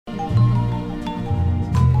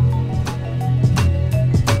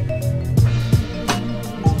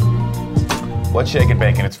What's shaking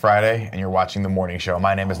bacon? It's Friday, and you're watching the morning show.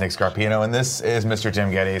 My name is Nick Scarpino, and this is Mr. Jim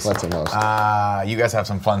Geddes. What's in those? You guys have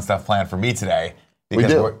some fun stuff planned for me today. We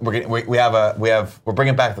do. We're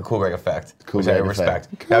bringing back the Cool Greg effect, which I respect.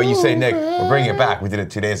 Now you say, Nick, we're bringing it back. We did it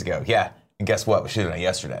 2 days ago. Yeah, and guess what? We should have done it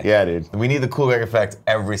yesterday. Yeah, dude. We need the Cool Greg effect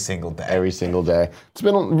every single day. Every single day. It's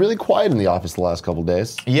been really quiet in the office the last couple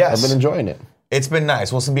days. Yes. I've been enjoying it. It's been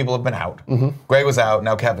nice. Well, some people have been out. Mm-hmm. Greg was out.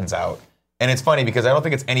 Now Kevin's out. And it's funny because I don't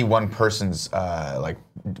think it's any one person's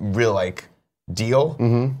real deal.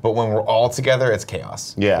 Mm-hmm. But when we're all together, it's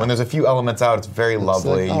chaos. Yeah. When there's a few elements out, it's very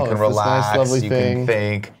lovely. Like, you can relax. Nice, you can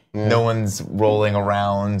think. Yeah. No one's rolling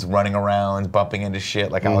around, running around, bumping into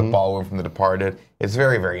shit like Alec Baldwin from The Departed. It's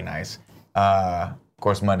very, very nice. Of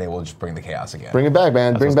course, Monday we'll just bring the chaos again. Bring it back,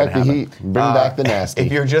 man. Bring back the heat. Bring back the nasty.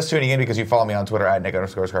 If you're just tuning in because you follow me on Twitter at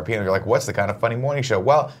Nick_Scarpino, you're like, what's the Kind of Funny morning show?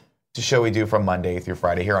 Well, it's a show we do from Monday through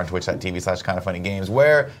Friday here on twitch.tv/kindoffunnygames,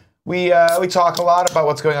 where we talk a lot about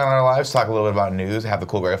what's going on in our lives, talk a little bit about news, have the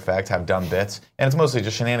Cool Greg effect, have dumb bits, and it's mostly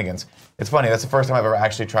just shenanigans. It's funny, that's the first time I've ever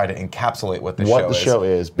actually tried to encapsulate what the show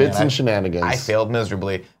is. Bits and shenanigans. I failed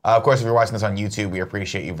miserably. Of course, if you're watching this on YouTube, we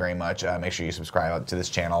appreciate you very much. Make sure you subscribe to this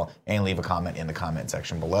channel and leave a comment in the comment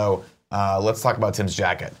section below. Let's talk about Tim's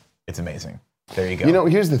jacket. It's amazing. There you go. You know,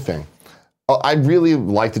 here's the thing. I really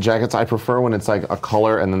like the jackets. I prefer when it's like a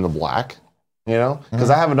color and then the black, you know? Because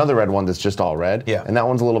I have another red one that's just all red. Yeah. And that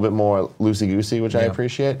one's a little bit more loosey-goosey, which I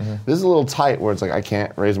appreciate. Mm-hmm. This is a little tight where it's like I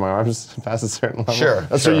can't raise my arms past a certain level. Sure.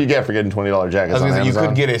 That's what you get for getting $20 jackets on Amazon. You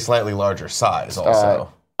could get a slightly larger size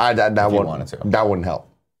also. That wouldn't help.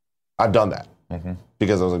 I've done that. Mm-hmm.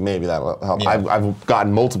 Because I was like, maybe that'll help. Yeah. I've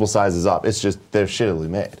gotten multiple sizes up. It's just, they're shittily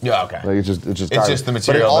made. Yeah, okay. Like it's just the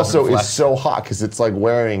material. But it also is so hot because it's like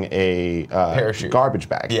wearing a parachute garbage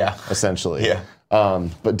bag. Yeah. Essentially. Yeah.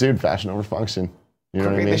 But dude, fashion over function. You know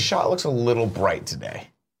what I mean? The shot looks a little bright today.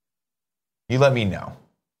 You let me know.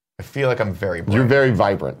 I feel like I'm very bright. You're very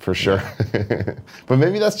vibrant, for sure. Yeah. But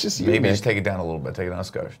maybe that's just you, Maybe Nick. just take it down a little bit. Take it down a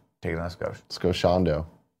skosh. Let's go Shondo.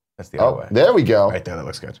 That's the other way. There we go. Right there, that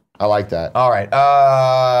looks good. I like that. All right.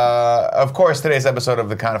 Of course, today's episode of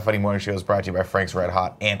the Kind of Funny Morning Show is brought to you by Frank's Red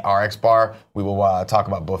Hot and RX Bar. We will talk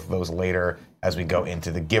about both of those later as we go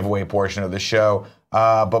into the giveaway portion of the show.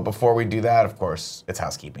 But before we do that, of course, it's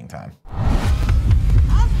housekeeping time.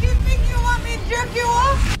 Housekeeping, you want me to jerk you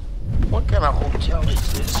off? What kind of hotel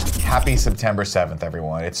is this? Happy September 7th,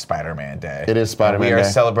 everyone. It's Spider-Man Day. It is Spider-Man Day. We are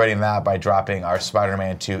celebrating that by dropping our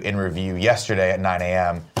Spider-Man 2 in review yesterday at 9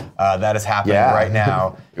 a.m. That is happening right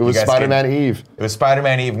now. It was Spider-Man Eve. It was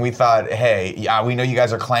Spider-Man Eve, and we thought, hey, we know you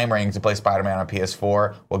guys are clamoring to play Spider-Man on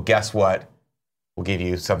PS4. Well, guess what? We'll give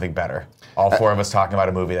you something better. All four of us talking about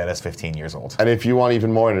a movie that is 15 years old. And if you want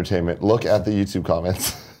even more entertainment, look at the YouTube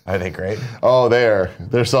comments. Are they great? Oh,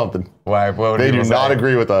 there's something. Why? What they do not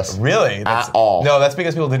agree with us. Really? At all. No, that's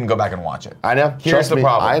because people didn't go back and watch it. I know. Here's the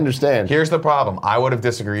problem. I understand. Here's the problem. I would have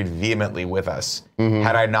disagreed vehemently with us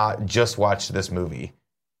had I not just watched this movie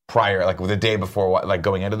prior, like the day before, like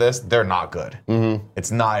going into this. They're not good. Mm-hmm. It's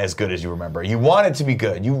not as good as you remember. You want it to be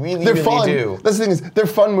good. You really, they're really fun. do. That's the thing is, they're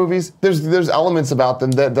fun movies. There's elements about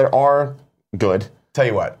them that are good. Tell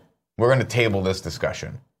you what, we're going to table this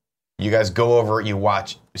discussion. You guys go over, you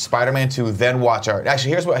watch Spider-Man 2, then watch our...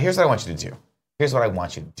 Actually, here's what I want you to do. Here's what I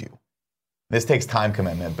want you to do. This takes time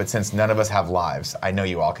commitment, but since none of us have lives, I know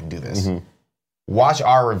you all can do this. Mm-hmm. Watch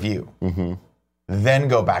our review. Mm-hmm. Then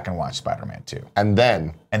go back and watch Spider-Man 2. And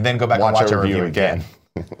then go back and watch our review again.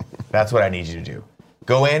 That's what I need you to do.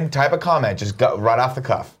 Go in, type a comment, just go right off the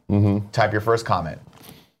cuff. Mm-hmm. Type your first comment.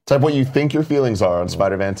 Type what you think your feelings are on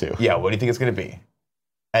Spider-Man 2. Yeah, what do you think it's going to be?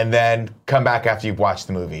 And then come back after you've watched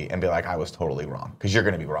the movie and be like, I was totally wrong. Because you're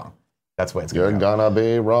going to be wrong. That's what it's going to be. You're going to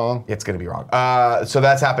be wrong. It's going to be wrong. So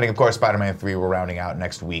that's happening. Of course, Spider-Man 3, we're rounding out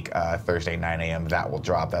next week, Thursday, 9 a.m. That will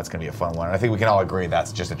drop. That's going to be a fun one. And I think we can all agree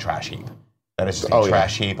that's just a trash heap. That is just a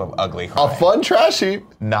trash heap of ugly crime. A fun trash heap?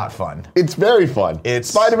 Not fun. It's very fun.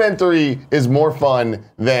 Spider-Man 3 is more fun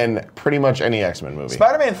than pretty much any X-Men movie.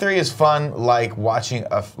 Spider-Man 3 is fun like watching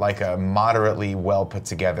a moderately well put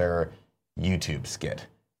together YouTube skit.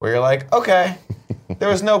 Where you're like, okay, there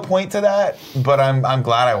was no point to that, but I'm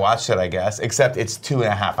glad I watched it, I guess. Except it's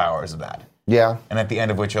 2.5 hours of that. Yeah. And at the end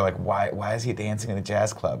of which you're like, why is he dancing in a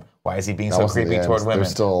jazz club? Why is he being so creepy toward women? There's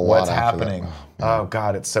still a lot What's happening? Oh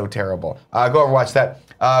God, it's so terrible. Go over and watch that.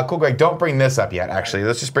 Cool, Greg, don't bring this up yet, actually.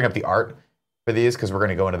 Let's just bring up the art for these, because we're going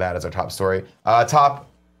to go into that as our top story.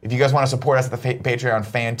 If you guys want to support us at the Patreon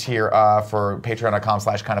fan tier for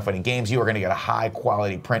patreon.com/kindoffunnygames, you are going to get a high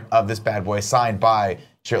quality print of this bad boy signed by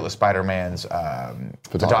Shirtless Spider-Man's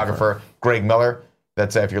photographer, Greg Miller.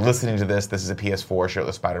 That's if you're listening to this, this is a PS4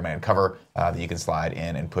 shirtless Spider-Man cover that you can slide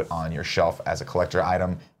in and put on your shelf as a collector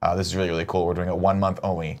item. This is really, really cool. We're doing it 1 month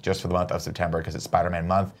only, just for the month of September, because it's Spider-Man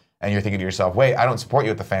month. And you're thinking to yourself, wait, I don't support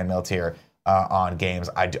you with the fan mail tier on games.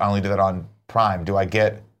 I only do that on Prime. Do I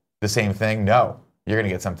get the same thing? No. You're going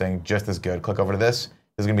to get something just as good. Click over to this.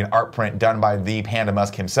 There's going to be an art print done by the Panda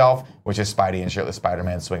Musk himself, which is Spidey and shirtless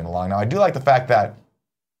Spider-Man swinging along. Now, I do like the fact that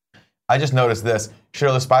I just noticed this.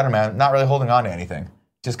 Shirtless Spider-Man not really holding on to anything.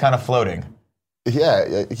 Just kind of floating.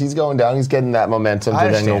 Yeah, he's going down. He's getting that momentum. I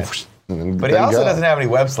to then go, understand. But he also doesn't have any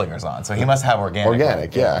web slingers on, so he must have organic.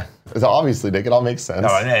 Organic, yeah. It's obviously, Nick, it all makes sense.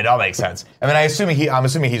 No, it all makes sense. I mean, I'm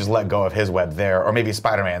assuming he just let go of his web there, or maybe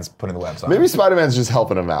Spider-Man's putting the webs on. Maybe Spider-Man's just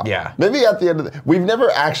helping him out. Yeah. Maybe at the end of we've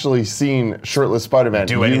never actually seen shirtless Spider-Man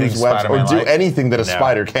use webs or do anything that a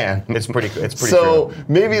spider can. It's pretty so true.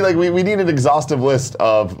 Maybe like we need an exhaustive list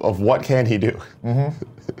of what can he do.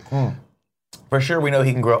 For sure, we know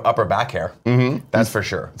he can grow upper back hair. That's for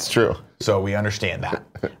sure. It's true. So we understand that.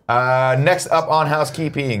 Next up on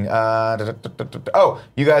housekeeping.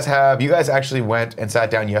 You guys actually went and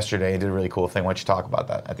sat down yesterday and did a really cool thing. Why don't you talk about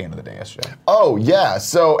that at the end of the day yesterday? Oh, yeah.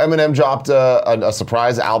 So Eminem dropped a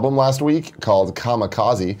surprise album last week called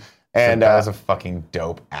Kamikaze. And that is a fucking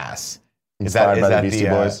dope ass. Inspired by the Beastie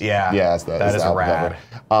Boys? Yeah. Yeah, that is rad.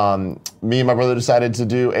 Me and my brother decided to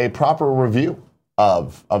do a proper review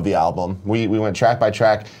of the album. We went track by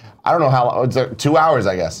track. I don't know how long. It's 2 hours,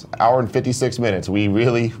 I guess. Hour and 56 minutes. We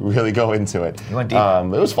really, really go into it. You went deep.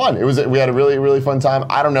 It was fun. We had a really, really fun time.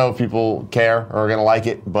 I don't know if people care or are going to like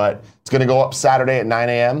it, but it's going to go up Saturday at 9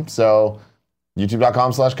 a.m. So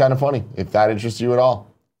youtube.com/kindafunny. If that interests you at all,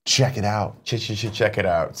 check it out. Check it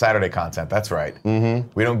out. Saturday content. That's right.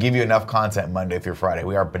 We don't give you enough content Monday through Friday.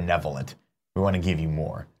 We are benevolent. We want to give you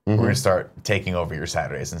more. We're going to start taking over your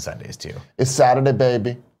Saturdays and Sundays too. It's Saturday,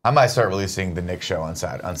 baby. I might start releasing the Nick Show on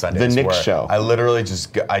Sundays. The Nick Show. I literally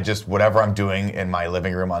just whatever I'm doing in my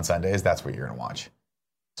living room on Sundays, that's what you're gonna watch.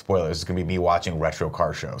 Spoilers, it's gonna be me watching retro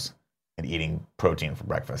car shows and eating protein for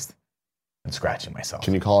breakfast and scratching myself.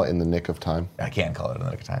 Can you call it In the Nick of Time? I can call it In the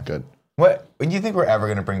Nick of Time. Good. What? Do you think we're ever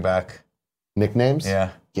gonna bring back nicknames? Yeah.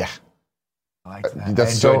 Yeah. I like that.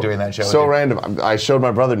 I enjoyed doing that show. So random. I showed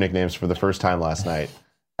my brother nicknames for the first time last night.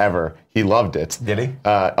 Ever. He loved it. Did he?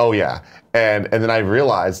 Oh yeah. And then I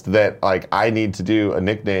realized that like I need to do a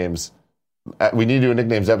nicknames. We need to do a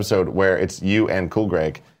nicknames episode where it's you and Cool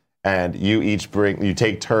Greg, and you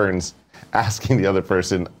take turns asking the other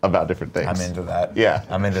person about different things. I'm into that. Yeah.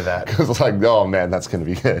 I'm into that. Because it's like, oh man, that's gonna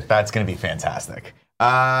be good. That's gonna be fantastic.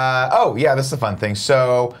 This is a fun thing.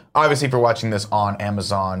 So obviously, if you're watching this on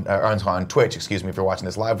Amazon or on Twitch, excuse me, if you're watching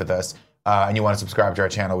this live with us. And you want to subscribe to our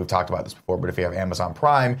channel, we've talked about this before, but if you have Amazon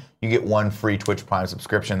Prime, you get one free Twitch Prime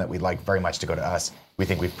subscription that we'd like very much to go to us. We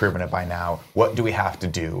think we've proven it by now. What do we have to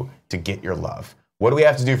do to get your love? What do we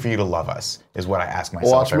have to do for you to love us, is what I ask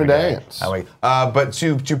myself Watch every me day. dance. But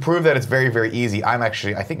to prove that it's very, very easy, I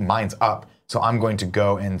think mine's up, so I'm going to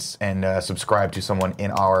go and subscribe to someone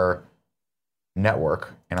in our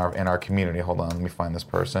network, in our community. Hold on, let me find this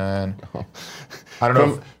person. I don't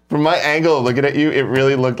know. From my angle of looking at you, it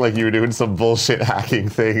really looked like you were doing some bullshit hacking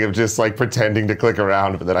thing of just like pretending to click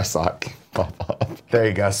around, but then I saw it pop up. There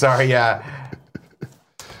you go. Sorry, yeah.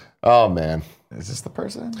 Oh man. Is this the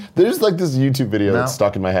person? There's like this YouTube video that's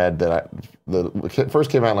stuck in my head that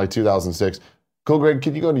first came out in like 2006. Cool, Greg,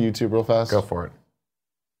 can you go to YouTube real fast? Go for it.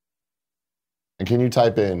 And can you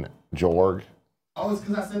type in Jorg? Oh, it's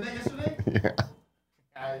because I said that yesterday? Yeah.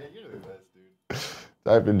 You're the best, dude.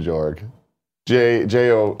 Type in Jorg.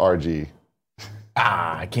 Jorg.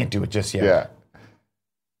 I can't do it just yet. Yeah.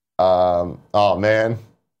 Oh man.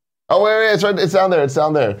 Oh wait, it's right. It's down there. It's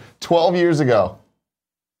down there. 12 years ago.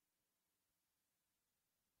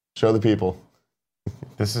 Show the people.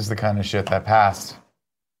 This is the kind of shit that passed.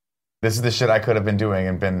 This is the shit I could have been doing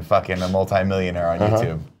and been fucking a multi-millionaire on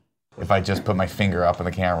YouTube. If I just put my finger up on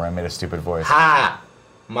the camera and made a stupid voice. Hi,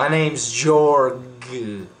 my name's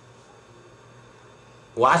Jorg.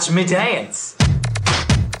 Watch me dance.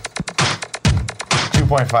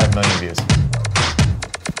 2.5 million views.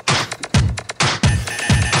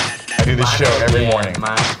 I do this show every morning.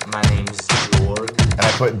 My name's Jorg. And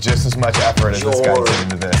I put just as much effort as this guy did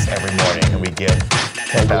into this every morning, and we get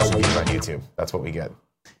 10,000 views on YouTube. That's what we get.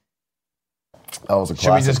 That was a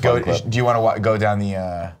Should we just go? clip. Do you want to go down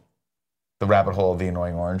the rabbit hole of the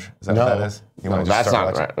annoying orange? Is that what that is? No, that's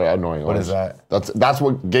not annoying What orange. is that? That's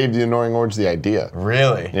what gave the annoying orange the idea.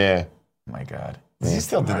 Really? Yeah. Oh my God. Does he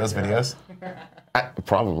still do those videos?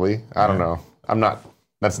 Probably. I don't know. I'm not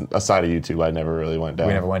That's a side of YouTube I never really went down.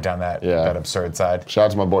 We never went down that absurd side. Shout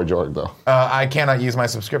out to my boy Jorg, though. I cannot use my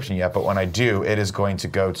subscription yet, but when I do, it is going to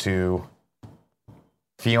go to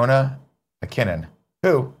Fiona McKinnon,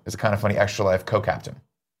 who is a Kind of Funny Extra Life co-captain.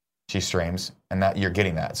 She streams, and that you're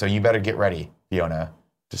getting that. So you better get ready, Fiona,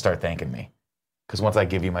 to start thanking me. Because once I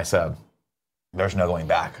give you my sub, there's no going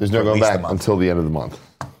back. There's no going back until the end of the month.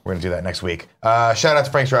 We're going to do that next week. Shout out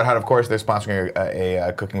to Frank's Red Hot, of course. They're sponsoring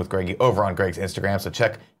a Cooking with Greggy over on Greg's Instagram. So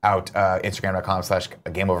check out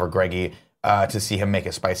Instagram.com/GameOverGreggy to see him make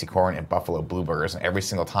a spicy corn and buffalo blue burgers. And every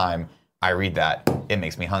single time I read that, it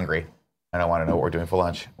makes me hungry. And I want to know what we're doing for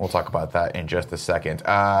lunch. We'll talk about that in just a second.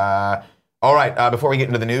 All right, before we get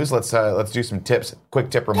into the news, let's do some tips. Quick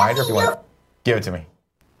tip reminder if you want to give it to me.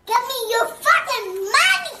 Give me your fucking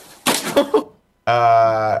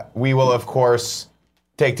money! We will, of course,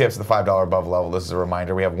 take tips at the $5 above level. This is a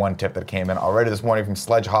reminder. We have one tip that came in already this morning from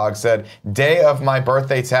Sledgehog. Said, day of my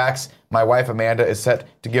birthday tax, my wife Amanda is set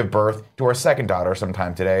to give birth to our second daughter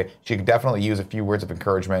sometime today. She could definitely use a few words of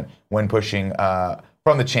encouragement when pushing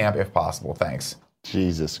from the champ if possible. Thanks.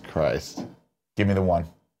 Jesus Christ. Give me the one.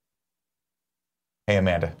 Hey,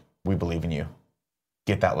 Amanda, we believe in you.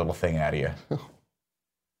 Get that little thing out of you.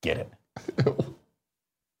 Get it.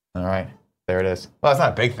 All right. There it is. Well, it's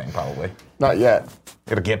not a big thing, probably. Not yet.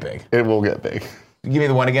 It'll get big. It will get big. Give me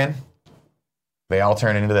the one again. They all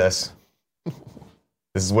turn into this.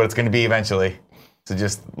 This is what it's going to be eventually. So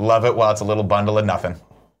just love it while it's a little bundle of nothing.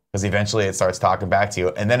 Because eventually it starts talking back to you,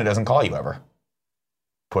 and then it doesn't call you ever.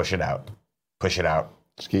 Push it out. Push it out.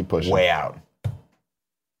 Just keep pushing. Way out.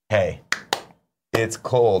 Hey, it's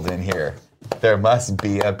cold in here. There must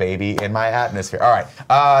be a baby in my atmosphere. All right.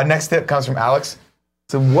 Next tip comes from Alex.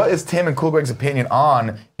 So what is Tim and Cool Greg's opinion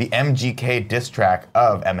on the MGK diss track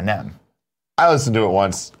of Eminem? I listened to it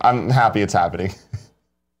once. I'm happy it's happening.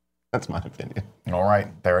 That's my opinion. All right,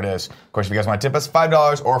 there it is. Of course, if you guys want to tip us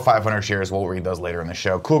 $5 or 500 shares, we'll read those later in the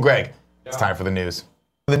show. Cool Greg, it's time for the news.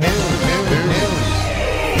 The news.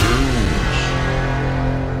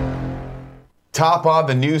 Top on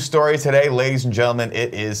the news story today, ladies and gentlemen,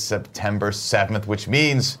 it is September 7th, which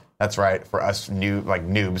means, that's right, for us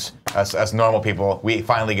noobs, us normal people, we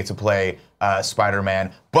finally get to play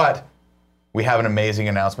Spider-Man. But we have an amazing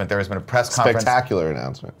announcement. There has been a press conference. Spectacular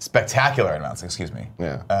announcement, excuse me.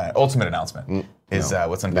 Yeah. Ultimate announcement is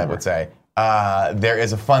what some people would say. There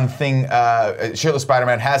is a fun thing. Shirtless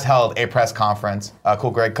Spider-Man has held a press conference.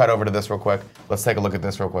 Cool Greg, cut over to this real quick. Let's take a look at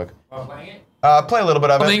this real quick. Playing it? Play a little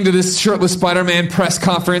bit of it. Coming to this Shirtless Spider-Man press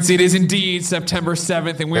conference. It is indeed September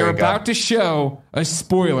 7th, and we're about to show a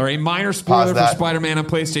spoiler, a minor spoiler for Spider-Man on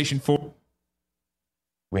PlayStation 4.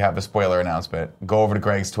 We have a spoiler announcement. Go over to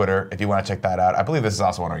Greg's Twitter if you want to check that out. I believe this is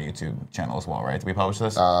also on our YouTube channel as well, right? Did we publish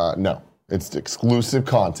this? No. It's exclusive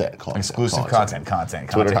content. Exclusive content.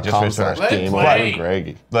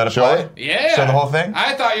 Twitter.com/GameOverGreggy. Let it Show play? it? Yeah. Show the whole thing?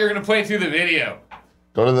 I thought you were going to play through the video.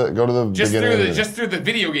 Go to the Just beginning. through the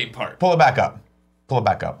video game part. Pull it back up.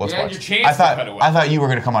 Let's had watch. your chance to cut away. I thought you were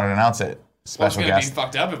going to come on and announce it. Special Well, it's guest. gonna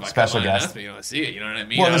be fucked up if I Special come on and guest. ask me. You want to see it? You know what I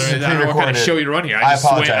mean? Well, this is I don't know what kind pre-recorded. of show you run here. I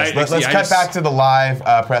apologize. Let's cut back to the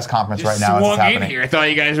live press conference right now. Swung It's happening. in here. I thought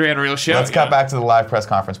you guys ran a real show. Let's cut back to the live press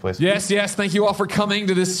conference, please. Yes. Thank you all for coming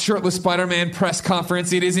to this Shirtless Spider-Man press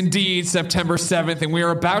conference. It is indeed September 7th, and we are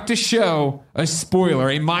about to show a spoiler,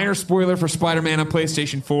 a minor spoiler for Spider-Man on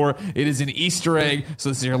PlayStation 4. It is an Easter egg, so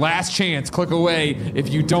this is your last chance. Click away if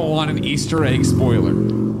you don't want an Easter egg spoiler.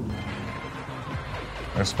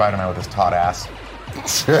 There's Spider-Man with his taut ass.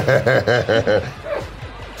 Hey,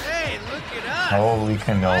 look it up. Holy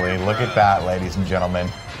cannoli. Look at that, ladies and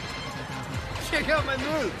gentlemen. Check out my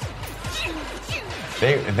moves.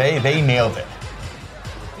 They nailed it.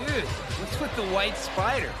 Dude, what's with the white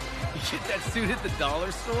spider? You get that suit at the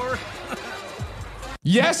dollar store?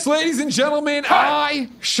 Yes, ladies and gentlemen,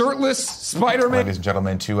 Shirtless Spider-Man. Ladies and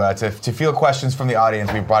gentlemen, to field questions from the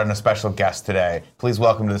audience, we brought in a special guest today. Please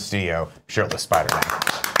welcome to the studio, Shirtless Spider-Man.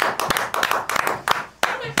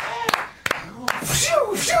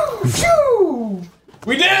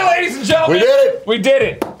 We did it, ladies and gentlemen. We did it. We did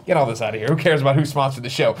it. Get all this out of here. Who cares about who sponsored the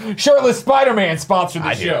show? Shirtless Spider-Man sponsored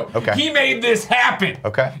the show. Okay. He made this happen.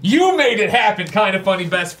 Okay. You made it happen, Kind of Funny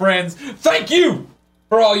best friends. Thank you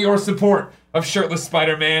for all your support of Shirtless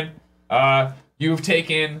Spider-Man. You've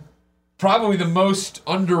taken probably the most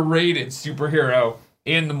underrated superhero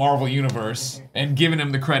in the Marvel Universe and given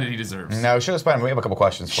him the credit he deserves. Now, Shirtless Spider-Man, we have a couple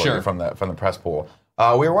questions for Sure. you from the press pool.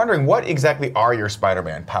 We were wondering, what exactly are your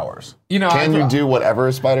Spider-Man powers? You know, Can you do whatever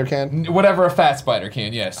a spider can? whatever a fat spider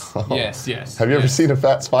can? Yes, yes. Have you ever seen a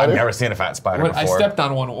fat spider? I've never seen a fat spider When before. I stepped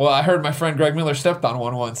on one. Well, I heard my friend Greg Miller stepped on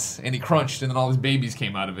one once, and he crunched, and then all his babies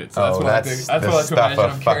came out of it. So that's what I think. That's the what I like to stuff imagine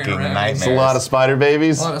of I'm carrying fucking around. nightmares. It's a lot of spider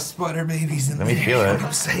babies. A lot of spider babies in Let me feel it.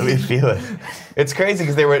 Let me feel it. It's crazy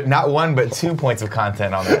because there were not 1 but 2 points of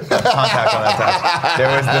contact on that test. There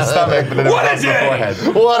was the stomach, but then there was also the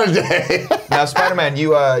forehead. What a day! Now, Spider-Man,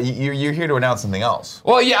 you're here to announce something else.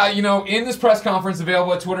 Well, yeah, you know, in this press conference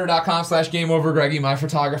available at twitter.com/GameOverGreggy, my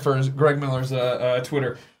photographer is Greg Miller's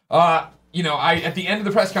Twitter. You know, at the end of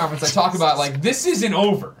the press conference, I talk about, like, this isn't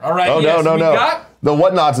over, all right? Oh, Yes, no. we got- The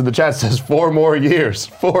whatnots in the chat says 4 more years.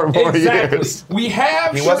 4 more Exactly. years. We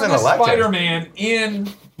have He wasn't shirtless elected. Spider-Man in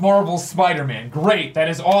Marvel's Spider-Man. Great, that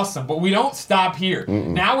is awesome. But we don't stop here.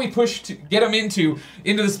 Now we push to get him into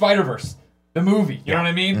the Spider-Verse, the movie. You know what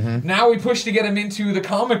I mean? Mm-hmm. Now we push to get him into the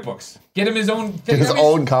comic books. Get him his own. His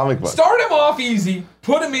own comic book. Start him off easy.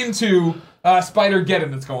 Put him into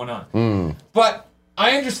Spider-Geddon that's going on. But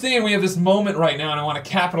I understand we have this moment right now, and I want to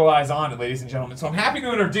capitalize on it, ladies and gentlemen. So I'm happy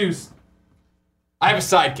to introduce. I have a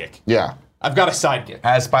sidekick. Yeah. I've got a sidekick.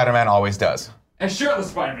 As Spider-Man always does. As shirtless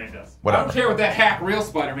Spider-Man does. Whatever. I don't care what that hack real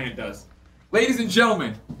Spider-Man does. Ladies and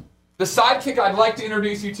gentlemen, the sidekick I'd like to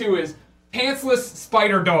introduce you to is Pantsless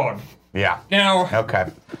Spider Dog. Yeah. Now, Okay.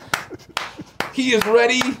 he is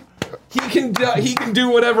ready. He can do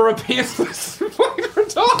whatever a pantsless spider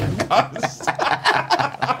dog does.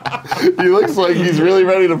 He looks like he's really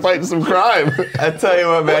ready to fight some crime. I tell you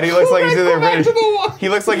what, man, he looks like he's either Go back ready. to the wall. He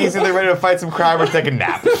looks like he's either ready to fight some crime or take a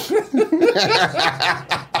nap.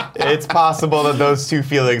 It's possible that those two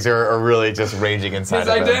feelings are really just raging inside His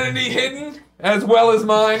of him. identity hidden, as well as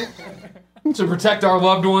mine, to protect our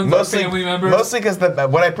loved ones, our family members. Mostly because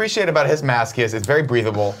what I appreciate about his mask is it's very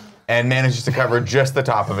breathable and manages to cover just the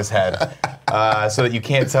top of his head, so that you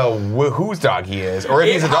can't tell whose dog he is or if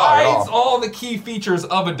It he's a dog at hides all. all the key features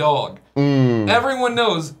of a dog. Everyone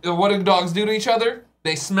knows what do dogs do to each other?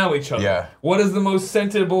 They smell each other. Yeah. What is the most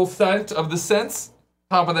scentable scent of the scents?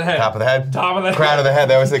 Top of the head. Top of the head. Top of the Crown head. of the head.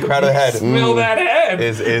 They always say crown of the head. Smell that head.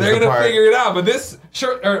 Is They're the gonna part. figure it out. But this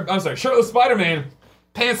shirtless Spider-Man,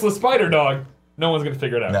 pantsless spider dog, no one's gonna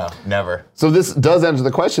figure it out. No, never. So this does answer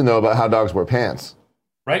the question, though, about how dogs wear pants.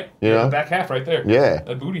 Right? Yeah. The back half right there. Yeah.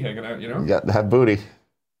 That booty hanging out, you know? You got to have booty.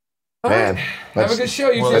 Man. Have a good show,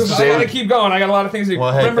 you well, two. let's I save- gotta keep going. I got a lot of things to do.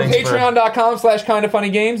 Well, hey, Remember, thanks for-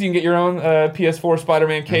 patreon.com/kindafunnygames. You can get your own PS4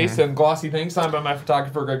 Spider-Man case Mm-hmm. and glossy things signed by my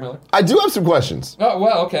photographer, Greg Miller. I do have some questions. Oh,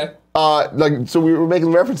 well, okay. So we were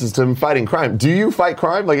making references to him fighting crime. Do you fight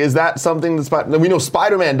crime? Like, is that something that we know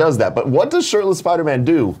Spider-Man does that, but what does shirtless Spider-Man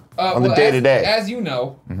do on the Well, day-to-day? As you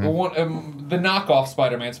know, Mm-hmm. the knockoff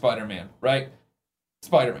Spider-Man, right?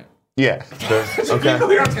 Spider-Man. Yeah. Okay.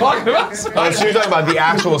 We are talking about Oh, Spider-Man. so you're talking about the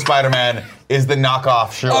actual Spider-Man is the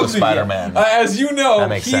knockoff shirtless Spider-Man. As you know, That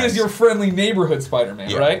makes he sense. is your friendly neighborhood Spider-Man,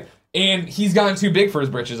 Yeah. right? And he's gotten too big for his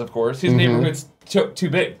britches, of course. His neighborhood's too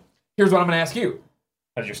big. Here's what I'm going to ask you.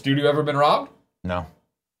 Has your studio ever been robbed? No.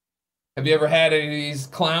 Have you ever had any of these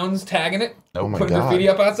clowns tagging it? Nope. Oh my Putting God. graffiti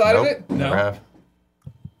up outside Nope. of it? Never No. have.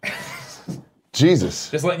 Jesus.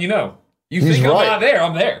 Just letting you know. You He's think I'm right. not there,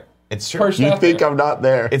 I'm there. It's true. Perched You out think there. I'm not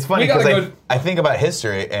there? It's funny We gotta because go- I think about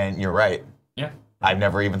history, and you're right. Yeah. I've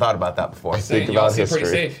never even thought about that before. think You all about seem pretty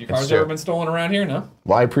history. safe. Your It's car's true. ever been stolen around here? No?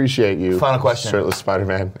 Well, I appreciate you. Final question. Shirtless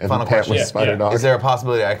Spider-Man and Final pantless question. Yeah, Spider yeah. Dog. Is there a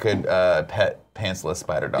possibility I could pet pantsless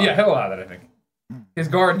spider dog? Yeah, he'll allow that, I think. His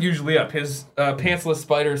guard usually up. His pantsless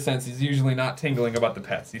spider sense he's usually not tingling about the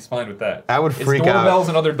pets. He's fine with that. I would freak it's out. doorbells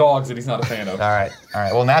and other dogs that he's not a fan of. All right.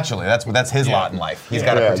 Well, naturally, that's his Yeah. lot in life. He's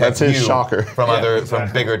got to Yeah, protect that's his you shocker. from Yeah, from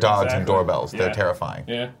exactly. bigger dogs and Exactly. doorbells. They're Yeah. terrifying.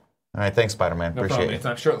 Yeah, All right. Thanks, Spider-Man. no Appreciate problem. it. It's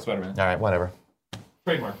not shirtless Spider-Man. All right. Whatever.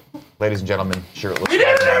 Trademark. Ladies and gentlemen, shirtless. We did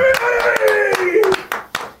it, Spider-Man. everybody!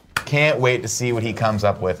 Can't wait to see what he comes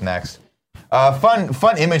up with next.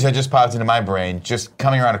 Fun image that just popped into my brain. Just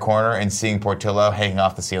coming around a corner and seeing Portillo hanging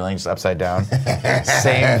off the ceiling, just upside down.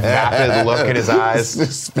 Same vapid look in his eyes.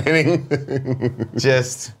 Just spinning.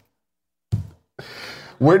 Just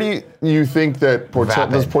Where do you think that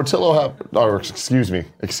Vapid. does Portillo have? Or excuse me.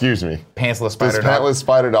 pantsless Does spider dog. pantless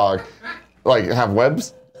Spider Dog like have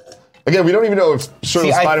webs? Again, we don't even know if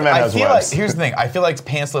shirtless See, Spider-Man has feel webs. Like, here's the thing. I feel like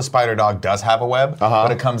pantsless spider dog does have a web,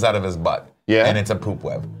 but it comes out of his butt. Yeah. And it's a poop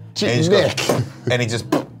web. Gee, and he just Nick. goes- and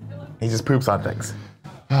he just poops on things.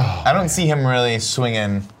 I don't see him really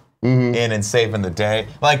swinging in and saving the day.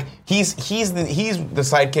 Like he's the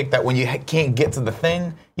sidekick that when you can't get to the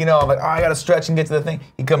thing, you know, like, oh, I gotta stretch and get to the thing.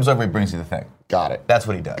 He comes over, he brings you the thing. Got it. That's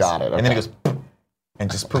what he does. Got it, And then he okay. goes and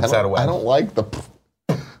just poops out a web. I don't like the.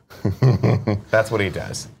 That's what he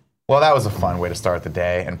does. Well, that was a fun way to start the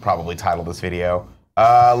day and probably title this video.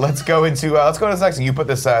 Let's go to this next thing. You put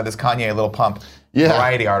this Kanye Lil Pump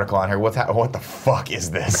Variety article on here. What the fuck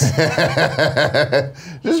is this?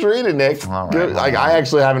 Just read it, Nick. All right, I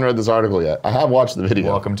actually haven't read this article yet. I have watched the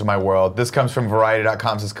video. Welcome to my world. This comes from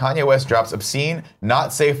Variety.com. Says Kanye West drops obscene,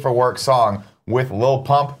 not safe for work song with Lil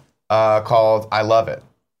Pump called "I Love It,"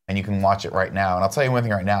 and you can watch it right now. And I'll tell you one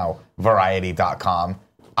thing right now. Variety.com.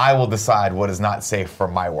 I will decide what is not safe for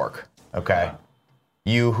my work. Okay,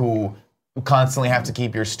 you who constantly have to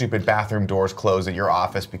keep your stupid bathroom doors closed at your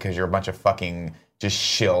office because you're a bunch of fucking just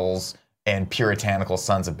shills and puritanical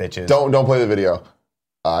sons of bitches. Don't play the video.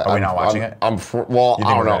 Are we not watching it? Well, You think I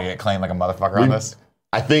don't we're know. gonna get claimed like a motherfucker on this?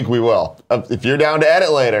 I think we will. If you're down to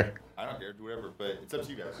edit later, I don't care, do whatever, but it's up to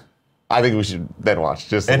you guys. I think we should then watch.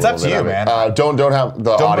 Just It's up to you, man. Don't have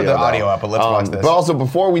the Don't audio. put the though. audio up, but let's watch this. But also,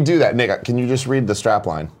 before we do that, Nick, can you just read the strap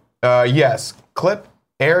line? Yes. Clip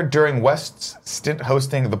aired during West's stint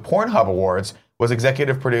hosting the Pornhub Awards was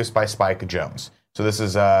executive produced by Spike Jonze. So this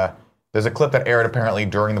is there's a clip that aired apparently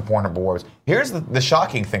during the Pornhub Awards. Here's the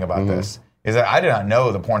shocking thing about this is that I did not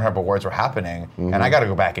know the Pornhub Awards were happening, and I got to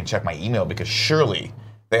go back and check my email because surely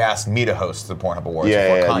they asked me to host the Pornhub Awards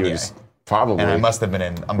before Kanye. Probably. And I must have been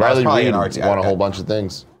in. Riley probably Reid in won a whole bunch of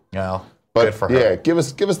things. No, But good for her. yeah, give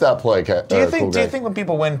us that play. Do you think when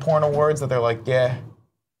people win porn awards that they're like, yeah,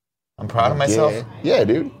 I'm proud of myself? Yeah,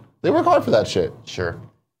 dude. They work hard for that shit. Sure.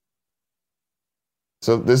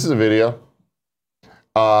 So this is a video.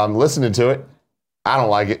 Listening to it. I don't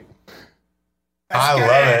like it. I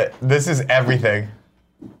love it. This is everything.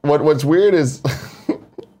 What's weird is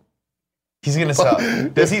He's gonna sell.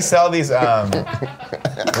 Does he sell these?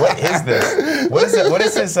 What is this? What is it? What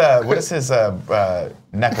is his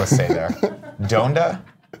necklace say there? Donda.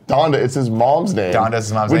 Donda. It's his mom's name. Donda's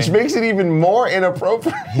his mom's which name. makes it even more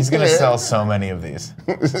inappropriate. He's gonna sell so many of these.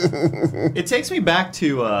 It takes me back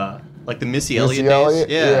to like the Missy Elliott Missy days. Elliott?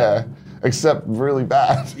 Yeah. Except really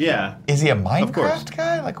bad. Yeah. Is he a course. Minecraft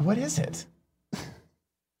guy? Like, what is it?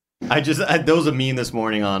 There was a meme this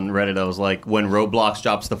morning on Reddit. I was like, when Roblox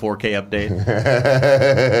drops the 4K update.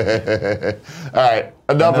 All right,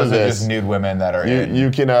 enough Those of are this. just nude women that are in.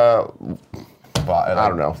 You can, I I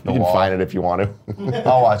don't know. You can find it if you want to.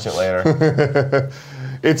 I'll watch it later.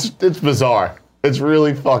 It's bizarre. It's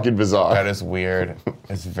really fucking bizarre. That is weird.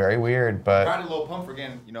 It's very weird, but Proud of Lil Pump for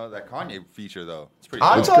getting, that Kanye feature though. It's pretty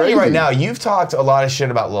I'm dope. telling you right crazy. now, you've talked a lot of shit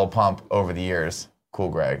about Lil Pump over the years, Cool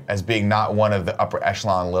Greg, as being not one of the upper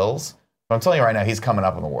echelon Lils. But I'm telling you right now, he's coming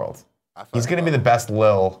up in the world. He's going to be the best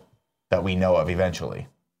Lil that we know of eventually.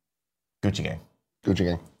 Gucci Gang. Gucci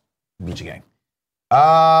Gang. Gucci Gang.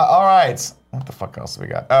 All right. What the fuck else do we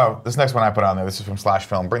got? Oh, this next one I put on there. This is from Slash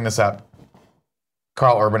Film. Bring this up.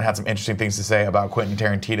 Carl Urban had some interesting things to say about Quentin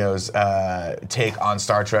Tarantino's take on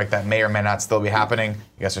Star Trek that may or may not still be happening.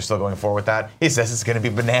 You guys are still going forward with that? He says it's going to be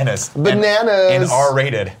bananas. Bananas. And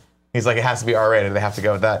R-rated. He's like, it has to be R-rated. They have to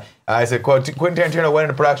go with that. I said, quote, Quentin Tarantino went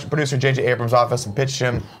into producer J.J. Abrams' office and pitched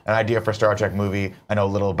him an idea for a Star Trek movie. I know a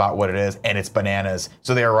little about what it is, and it's bananas.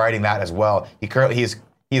 So they are writing that as well. He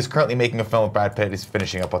is currently making a film with Brad Pitt. He's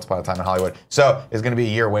finishing up Once Upon a Time in Hollywood. So it's going to be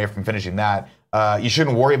a year away from finishing that. You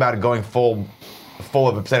shouldn't worry about it going full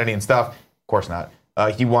of obscenity and stuff. Of course not.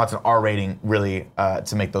 He wants an R rating really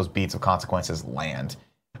to make those beats of consequences land.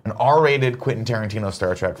 An R-rated Quentin Tarantino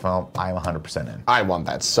Star Trek film, I'm 100% in. I want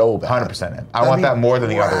that so bad. 100% in. I want that more than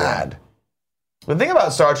the other one. The thing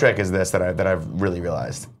about Star Trek is this that I've really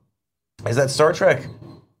realized is that Star Trek,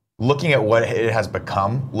 looking at what it has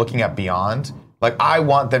become, looking at beyond, like I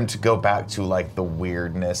want them to go back to like the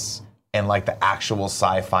weirdness and like the actual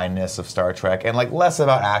sci-fi-ness of Star Trek and like less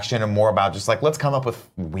about action and more about just like let's come up with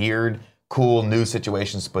weird, cool new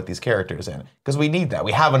situations to put these characters in because we need that.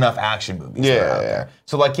 We have enough action movies that are out there.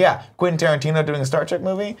 So like, yeah, Quentin Tarantino doing a Star Trek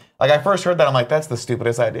movie. Like I first heard that, I'm like, that's the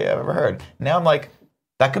stupidest idea I've ever heard. Now I'm like,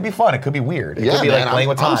 that could be fun. It could be weird. It could be like playing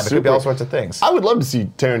with time. It could be all sorts of things. I would love to see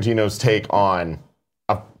Tarantino's take on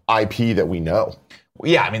a IP that we know.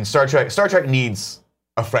 Yeah, I mean, Star Trek needs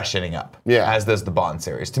a freshening up. Yeah, as does the Bond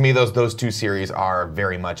series. To me, those two series are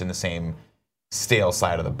very much in the same stale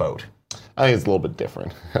side of the boat. I think it's a little bit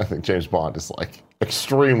different. I think James Bond is like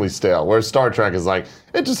extremely stale, whereas Star Trek is like,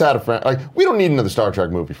 it just had a friend. Like, we don't need another Star Trek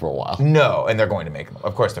movie for a while. No, and they're going to make them.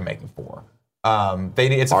 Of course, they're making 4.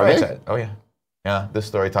 It's a franchise. Oh yeah, yeah. This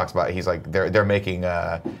story talks about he's like they're making.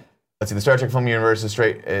 Let's see, the Star Trek film universe is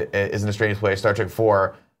in a strange place. Star Trek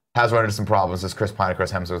 4 has run into some problems as Chris Pine and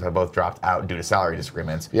Chris Hemsworth have both dropped out due to salary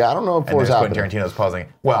disagreements. Yeah, I don't know if 4's happening. Quentin Tarantino's pausing.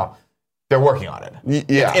 Well, they're working on it.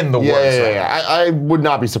 Yeah, it's in the works. Yeah. I would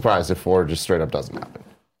not be surprised if 4 just straight up doesn't happen.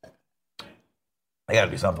 They got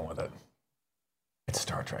to do something with it. It's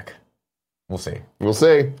Star Trek. We'll see. We'll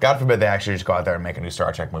see. God forbid they actually just go out there and make a new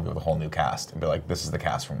Star Trek movie with a whole new cast and be like, this is the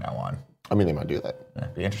cast from now on. I mean, they might do that. Yeah,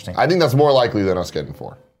 it'd be interesting. I think that's more likely than us getting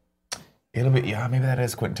 4. It'll be, yeah, maybe that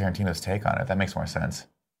is Quentin Tarantino's take on it. That makes more sense.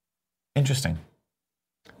 Interesting.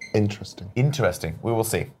 Interesting. We will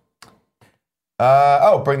see.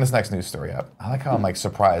 Bring this next news story up. I like how I'm like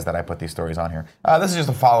surprised that I put these stories on here. This is just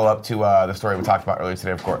a follow-up to the story we talked about earlier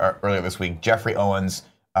today, of course, earlier this week. Jeffrey Owens,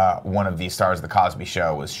 one of the stars of The Cosby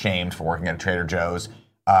Show, was shamed for working at Trader Joe's.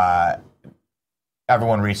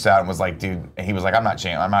 Everyone reached out and was like, dude, and he was like, I'm not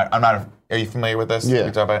shamed. I'm not, are you familiar with this?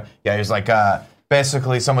 Yeah. Yeah, he was like,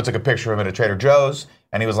 basically someone took a picture of him at a Trader Joe's,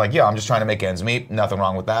 and he was like, yeah, I'm just trying to make ends meet. Nothing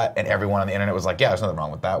wrong with that. And everyone on the internet was like, yeah, there's nothing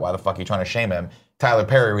wrong with that. Why the fuck are you trying to shame him? Tyler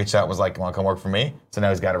Perry reached out and was like, you want to come work for me? So now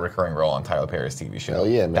he's got a recurring role on Tyler Perry's TV show. Hell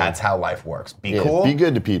yeah, man. That's how life works. Be cool. Be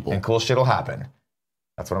good to people. And cool shit will happen.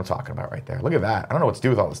 That's what I'm talking about right there. Look at that. I don't know what to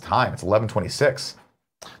do with all this time. It's 11:26.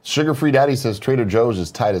 Sugar Free Daddy says Trader Joe's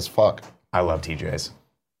is tight as fuck. I love TJ's.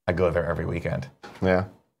 I go there every weekend. Yeah.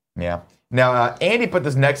 Yeah. Now, Andy put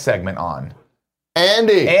this next segment on.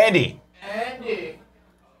 Andy.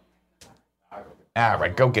 All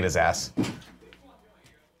right, go get his ass.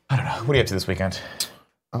 I don't know. What are you up to this weekend?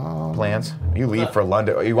 Plans? You leave for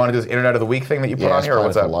London. You want to do this Internet of the Week thing that you put on here, or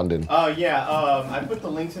what's up? London. I put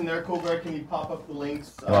the links in there. Cool, Greg, can you pop up the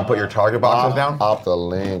links? You want to put your target boxes down? Pop the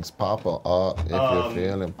links. Pop it up. If you're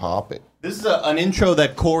feeling, pop it. This is an intro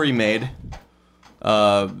that Corey made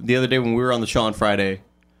the other day when we were on the show on Friday.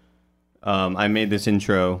 I made this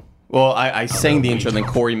intro. Well, I sang the intro, then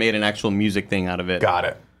Corey made an actual music thing out of it. Got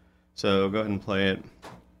it. So go ahead and play it.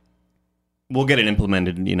 We'll get it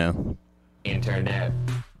implemented, you know. Internet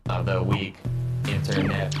of the week.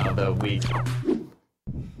 Internet of the week.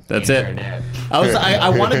 That's Internet. it. I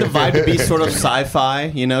wanted the vibe to be sort of sci-fi,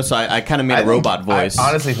 you know, so I kind of made a robot voice. I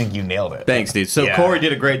honestly think you nailed it. Thanks, dude. So Yeah. Corey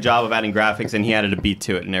did a great job of adding graphics, and he added a beat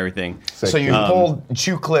to it and everything. So you pulled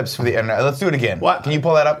 2 clips for the Internet. Let's do it again. What? Can you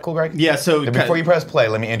pull that up, Cool Greg? Yeah, so... Before you press play,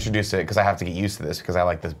 let me introduce it because I have to get used to this because I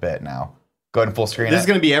like this bit now. Go ahead and full screen This it. is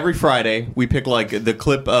going to be every Friday. We pick, like, the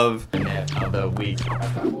clip of... Internet of the week.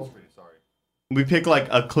 We pick, like,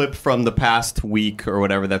 a clip from the past week or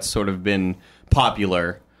whatever that's sort of been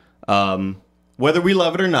popular. Whether we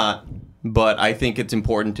love it or not, but I think it's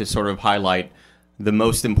important to sort of highlight the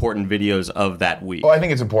most important videos of that week. Oh, I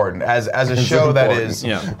think it's important. As a show that is...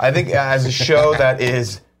 Yeah. I think as a show that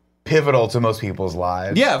is pivotal to most people's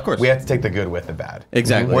lives. Yeah, of course. We have to take the good with the bad.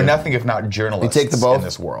 Exactly. We're nothing if not journalists You take the both in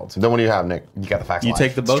this world. Then what do you have, Nick? You got the facts You live.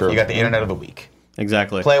 take the both? You got the Internet of the Week.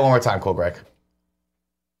 Exactly. Play it one more time, Cool Greg.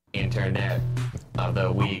 Internet of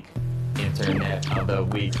the week. Internet of the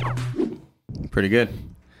week. Pretty good.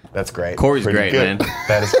 That's great. Corey's Pretty great, good. man.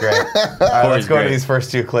 That is great. All right, let's Corey's go to great. these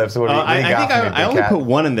first 2 clips. What do you I got think for me, I big only cat? put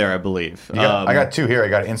one in there, I believe. I got 2 here. I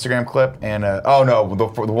got an Instagram clip and oh no,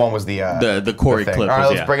 the one was the Corey thing. clip. All right, was,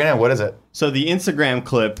 let's yeah. bring it in. What is it? So the Instagram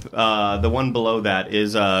clip, the one below that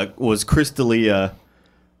is was Chris D'Elia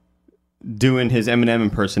doing his Eminem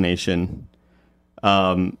impersonation.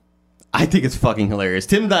 I think it's fucking hilarious.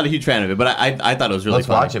 Tim's not a huge fan of it, but I thought it was really Let's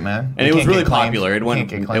funny. watch it, man. And We it was can't really get claimed. popular. It We can't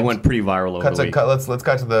get went claimed. pretty viral over the week. Let's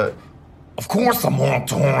cut to the. Of course I'm on a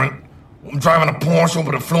torrent. I'm driving a Porsche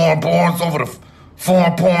over the floorboards, over the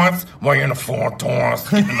 4 points, while you're in the 4 torrents,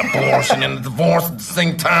 getting an abortion and a divorce at the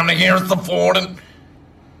same time the hair is affording.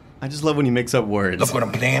 I just love when he makes up words. Look what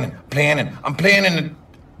I'm planning. I'm planning to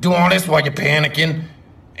do all this while you're panicking,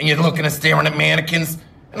 and you're looking and staring at mannequins,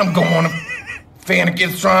 and I'm going to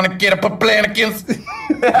Fannikins trying to get up a Plannikins.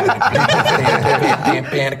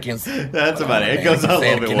 Pannikins. That's about it. It goes on a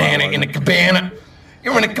little bit Anna in longer. the cabana.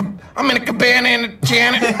 I'm in a cabana in a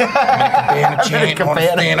Janet. I'm in a cabana, Janet. On a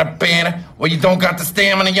stand-up banner. Well, you don't got the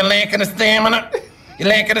stamina. You're lacking the stamina. You're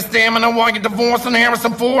lacking the stamina while you're divorcing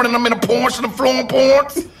Harrison Ford, and I'm in a Porsche and floor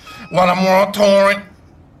ports while I'm on torrent.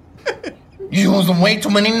 You're using way too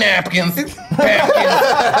many napkins. Napkins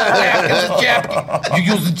and chapkins. You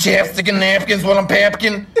using chapstick and napkins while I'm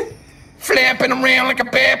papkin. Flapping around like a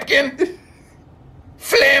papkin.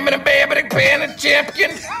 Flamming a babbing pan and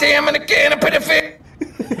chapkin. Damn in a can of benefit.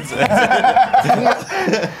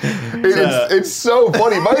 It's so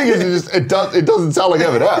funny. My thing is it doesn't sound like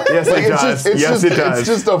Eminem. Yes, Like, it does. Yes, it does. It's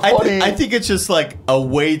just a funny. I think it's just like a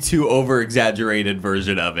way too over-exaggerated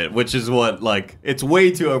version of it, which is what, like, it's way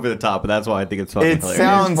too over the top, but that's why I think it's fucking It hilarious.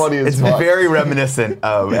 sounds funny as it's fuck. very reminiscent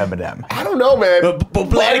of Eminem. I don't know, man. But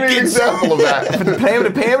Find me an Plannikins. example of that.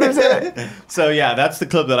 Pam's in it. So yeah, that's the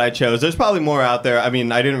clip that I chose. There's probably more out there. I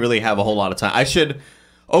mean, I didn't really have a whole lot of time. I should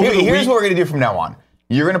over the Here's week. what we're gonna do from now on.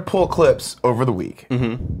 You're going to pull clips over the week, and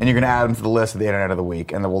you're going to add them to the list of the internet of the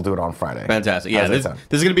week, and then we'll do it on Friday. Fantastic. How Yeah, does this that sound?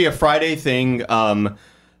 is going to be a Friday thing.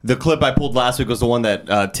 The clip I pulled last week was the one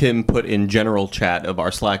that Tim put in general chat of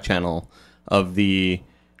our Slack channel of the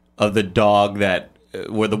dog that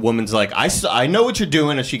where the woman's like, I know what you're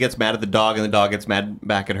doing, and she gets mad at the dog, and the dog gets mad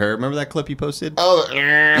back at her. Remember that clip you posted? Oh,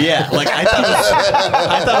 Yeah, like I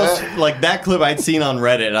thought it was like that clip I'd seen on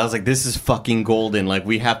Reddit. And I was like, this is fucking golden. Like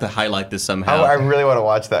we have to highlight this somehow. I really want to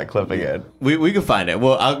watch that clip again. We can find it.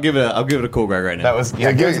 Well, I'll give it a cool Greg right now. That was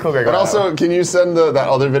give us a cool Greg. But also, can you send that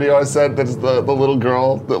other video I sent? That's the little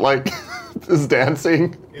girl that like is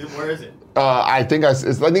dancing. Where is it? I think it's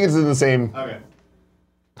in the same. Okay.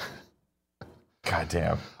 God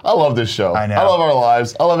damn. I love this show. I know. I love our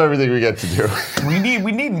lives. I love everything we get to do. We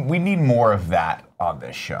need more of that on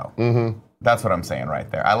this show. Mm-hmm. That's what I'm saying right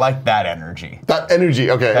there. I like that energy. That energy,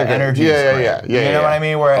 okay. That energy is great. Yeah. You know what I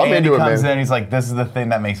mean? Where I'm Andy into it, comes man. in, he's like, this is the thing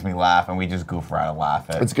that makes me laugh, and we just goof around and laugh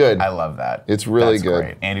at it. It's good. I love that. It's really That's good.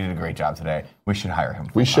 Great. Andy did a great job today. We should hire him.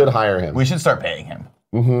 We should hire him. We should start paying him.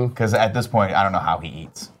 Because at this point, I don't know how he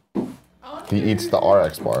eats. He eats the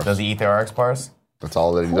RX bars. Does he eat the RX bars? That's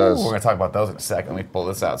all that he Ooh, does. we're going to talk about those in a second. Let me pull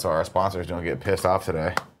this out so our sponsors don't get pissed off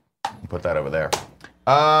today. Put that over there.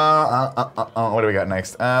 What do we got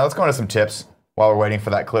next? Let's go into some tips while we're waiting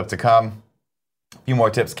for that clip to come. A few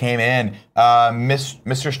more tips came in.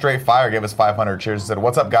 Mr. Straight Fire gave us 500 cheers and said,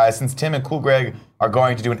 what's up, guys? Since Tim and Cool Greg are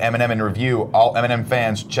going to do an Eminem in review, all Eminem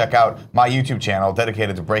fans, check out my YouTube channel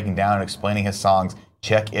dedicated to breaking down and explaining his songs.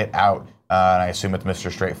 Check it out. And I assume it's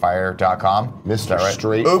MrStraightFire.com. Mr. Is that right?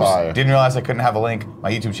 Straight Oops, Fire. didn't realize I couldn't have a link. My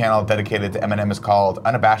YouTube channel dedicated to Eminem is called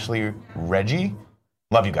Unabashedly Reggie.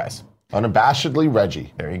 Love you guys. Unabashedly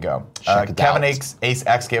Reggie. There you go. Check it Kevin out. Ace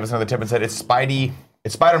X gave us another tip and said, it's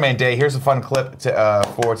Spider-Man Day. Here's a fun clip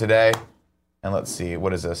for today. And let's see,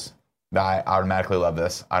 what is this? I automatically love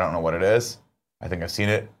this. I don't know what it is. I think I've seen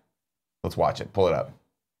it. Let's watch it. Pull it up.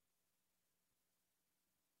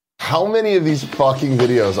 How many of these fucking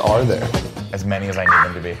videos are there? As many as I need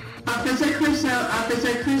them to be. Officer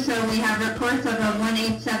Crusoe, we have reports of a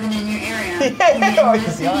 187 in your area. Yeah,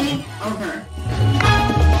 he's young. Investigate. Over.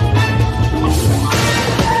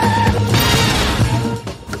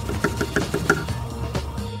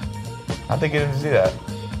 How'd they get him to do that?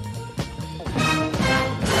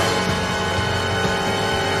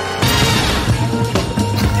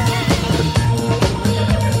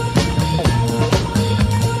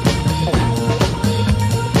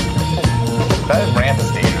 That ramp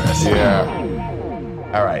is dangerous.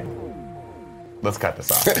 Yeah. All right. Let's cut this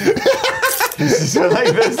off.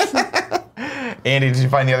 Like this. Andy, did you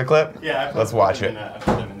find the other clip? Yeah. Let's watch it. I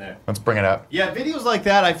put them in there. Let's bring it up. Yeah, videos like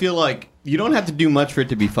that, I feel like you don't have to do much for it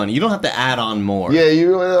to be funny. You don't have to add on more. Yeah,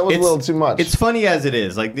 that was a little too much. It's funny as it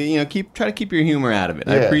is. Like try to keep your humor out of it.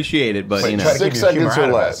 I Yeah. appreciate it, but Wait, you know. try to keep 6 your humor seconds or out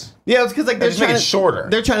of less. it. Yeah, it's because like they're Just make trying it to, shorter.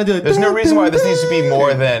 They're trying to do it. There's no reason why this needs to be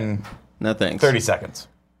more than No thanks. 30 seconds.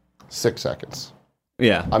 6 seconds.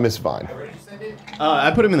 Yeah. I miss Vine. I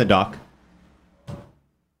put him in the dock.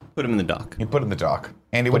 Put him in the dock. You put it in the dock.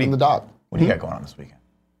 Andy, Put what do in you the dock. What do you got going on this weekend?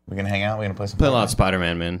 We gonna hang out? We gonna play some? Play a lot of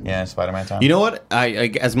Spider-Man, man. Yeah, Spider-Man time. You know what?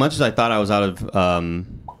 I as much as I thought I was out of,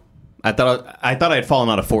 I thought I had fallen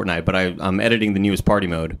out of Fortnite, but I'm editing the newest party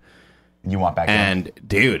mode. You want back in? And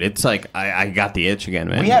dude, it's like I got the itch again,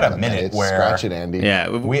 man. We had a minute It's where scratch it, Andy. yeah.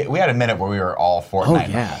 we had a minute where we were all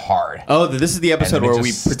Fortnite hard. Oh, this is the episode And then it where we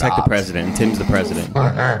just protect the stopped. president. And Tim's the president. Oh,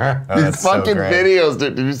 These that's so fucking great. videos,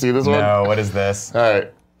 dude. Did you see this one? No, what is this? All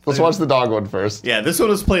right. Let's watch the dog one first. Yeah, this one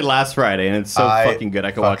was played last Friday, and it's so fucking good.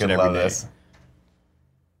 I can watch it fucking every love day. this.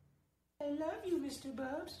 I love you, Mr.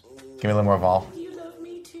 Bubs. Give me a little more vol. You love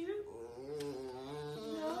me too?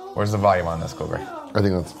 No, Where's the volume on this, Cobra? I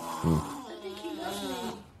think that's. I think he loves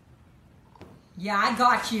me. Yeah, I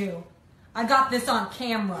got you. I got this on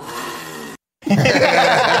camera.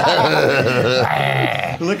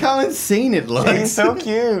 Look how insane it looks. He's so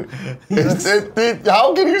cute.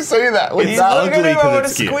 How can you say that? It's ugly Look at him, I 'cause want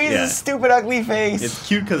it's to cute. squeeze Yeah. his stupid ugly face. It's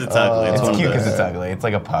cute because it's ugly. It's one of cute those. because it's ugly. It's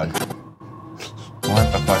like a pug.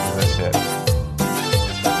 What the fuck is this shit?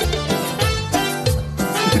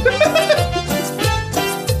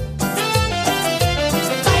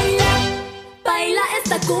 Baila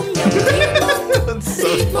esta cumbia. It's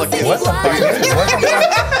so fucking. What the fuck?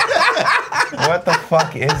 What the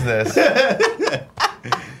fuck is this?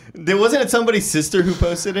 Wasn't it somebody's sister who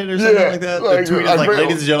posted it or something Yeah, like that? like, The tweet I is like, bring-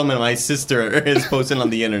 ladies and gentlemen, my sister is posting on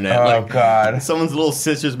the internet. Oh like, god. someone's little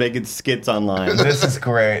sister's making skits online. This is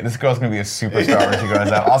great. This girl's gonna be a superstar when she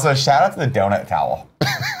goes out. Also, shout out to the donut towel.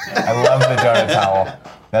 I love the donut towel.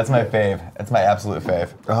 That's my fave. That's my absolute fave.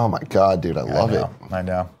 Oh my god, dude, I love it. I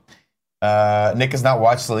know. Nick has not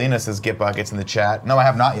watched Selena, says Get Buckets in the chat. No, I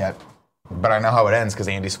have not yet. But I know how it ends because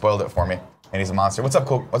Andy spoiled it for me. And he's a monster. What's up,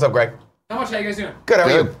 Cool? What's up, Greg? How much? How you guys doing? Good, how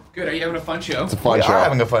are you? Good. Are you having a fun show? It's a fun We show. are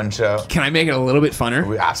having a fun show. Can I make it a little bit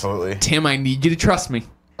funner? Absolutely. Tim, I need you to trust me.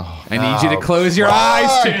 I need you to close your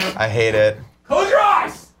eyes, Tim. I hate it. Close your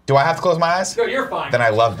eyes. Do I have to close my eyes? No, you're fine. Then I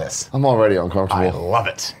love this. I'm already uncomfortable. I love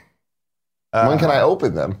it. When can I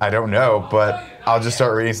open them? I don't know, but I'll just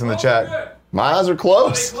start reading some in the chat. My eyes are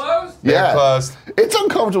closed. Closed? Yeah. Closed. It's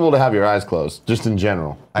uncomfortable to have your eyes closed, just in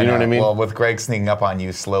general. You know what I mean? Well, with Greg sneaking up on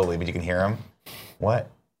you slowly, but you can hear him. What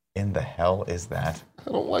in the hell is that?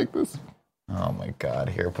 I don't like this. Oh my God.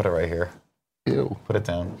 Here, put it right here. Ew. Put it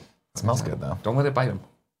down. It smells good, though. Don't let it bite him.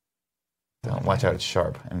 Don't. Watch out, it's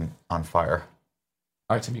sharp and on fire.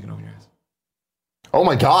 All right, Tim, you can open your eyes. Oh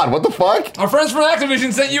my God, what the fuck? Our friends from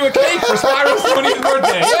Activision sent you a cake for Spyro's 20th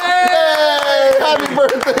birthday. Yay! Happy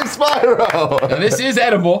birthday, Spyro! Now, this is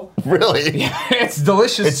edible. Really? It's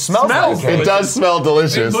delicious. It smells like cake. It does smell It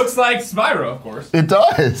delicious. looks like Spyro, of course. It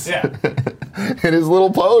does. Yeah. And his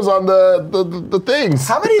little pose on the things.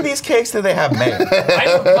 How many of these cakes do they have made?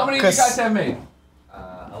 How many of you guys have made?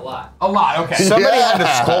 A lot. A lot, okay. Somebody had to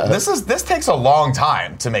sculpt. This takes a long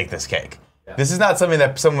time to make this cake. Yeah. This is not something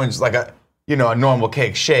that someone's like a normal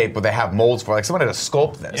cake shape, but they have molds for. Like someone had to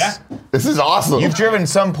sculpt this. Yeah. This is awesome. You've driven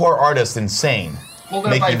some poor artist insane Hold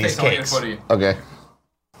it up by making your these face. I'll get it cakes. for you. Okay.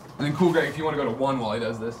 And then Cool Greg, if you want to go to 1 while he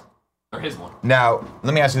does this. Or his one. Now,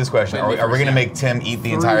 let me ask you this question: Are we going to make Tim eat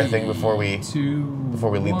the entire thing before we leave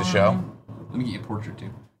the show? Let me get you a portrait too.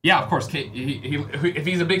 Yeah, of course. If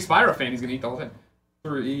he's a big Spyro fan, he's gonna eat the whole thing.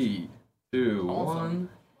 3, 2, 1.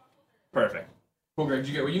 Perfect. Cool, Greg. Did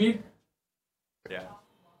you get what you need? Yeah.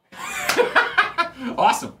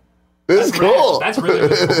 Awesome. This is cool. That's really,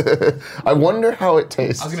 really cool. I wonder how it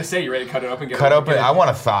tastes. I was gonna say, you ready to cut it up and get Cut open. I want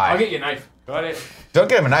a thigh. I'll get you a knife. Got it. Don't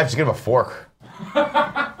get him a knife. Just get him a fork.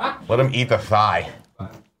 Let him eat the thigh.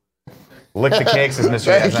 Lick the cakes, as Mr.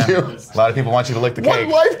 Thank Yazan. you. A lot of people want you to lick the What cake.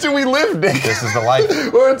 life do we live, Nick? This is the life.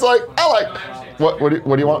 Where it's like, I like. What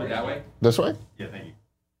do you want? That way? This way? Yeah, thank you.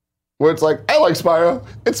 Where it's like, I like Spyro.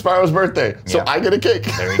 It's Spyro's birthday, so Yeah. I get a cake.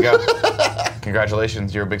 There you go.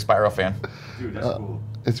 Congratulations, you're a big Spyro fan. Dude, that's cool.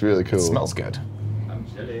 It's really cool. It smells good. I'm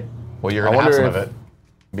chilly. Well, you're I gonna have wonder some of it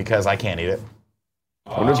because I can't eat it.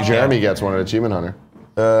 I wonder if Jeremy gets one at Achievement Hunter.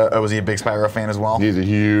 Was he a big Spyro fan as well? He's a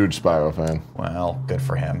huge Spyro fan. Well, good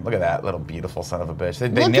for him. Look at that little beautiful son of a bitch. They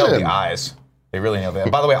Look nailed at the him. eyes. They really nailed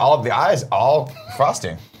it. By the way, all of the eyes, all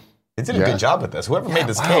frosting. They did a Yeah. good job with this. Whoever made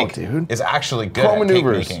this wow, cake dude. is actually good Pro at cake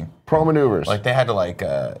maneuvers. making. Pro maneuvers. Like they had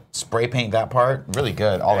to spray paint that part. Really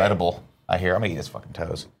good. All edible. I hear. I'm gonna eat his fucking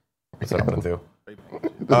toes. That's what I'm gonna do. the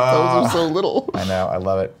toes are so little. I know. I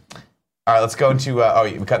love it. All right, let's go into.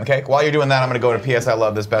 You cutting the cake? While you're doing that, I'm going to go to PS I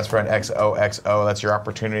Love This Best Friend XOXO. That's your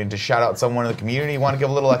opportunity to shout out someone in the community you want to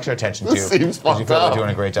give a little extra attention to. This seems because you fucked feel up. they're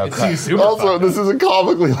doing a great job. Also, this is a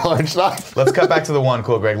comically large knife. Let's cut back to the one,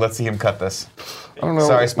 Cool Greg. Let's see him cut this. I don't know.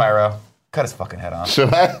 Sorry, Spyro. Cut his fucking head off.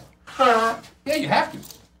 Should I? Yeah, you have to.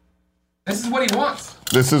 This is what he wants.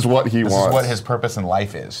 This is what he This wants. is what his purpose in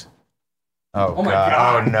life is. Oh, my God.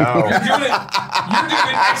 God. Oh, no. You're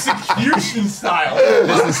doing execution style.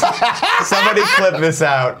 Somebody clip this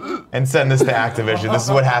out and send this to Activision. This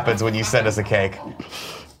is what happens when you send us a cake.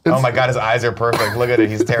 Oh, my God. His eyes are perfect. Look at it.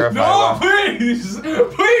 He's terrified. No, please.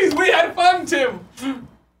 Please, we had fun, Tim.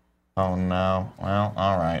 Oh, no. Well,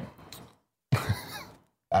 all right.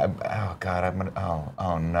 Oh, God. I'm going to.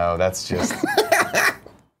 Oh, no. That's just.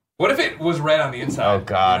 What if it was red on the inside? Oh,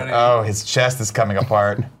 God. You know what I mean? Oh, his chest is coming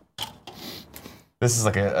apart. This is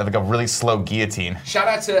like a really slow guillotine. Shout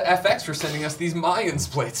out to FX for sending us these Mayans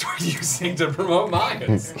plates we're using to promote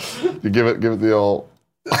Mayans. You give it the old.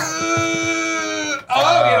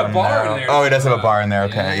 Oh, he had a bar in there. Oh, he does have a bar in there.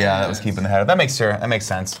 Okay, yeah, that was keeping the head. That makes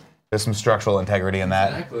sense. There's some structural integrity in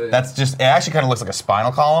that. Exactly. That's just. It actually kind of looks like a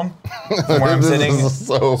spinal column from where I'm This sitting. is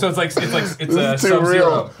so So it's a this is too Sub-Zero.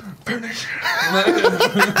 real.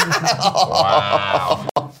 Wow.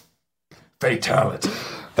 Fatality.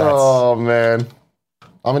 Oh man,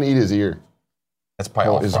 I'm gonna eat his ear. That's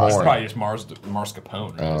probably all his frosting. horn. Probably just Mars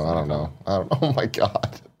Capone. Right? I don't know. Oh my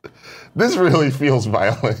god, this really feels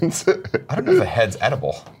violent. I don't know if the head's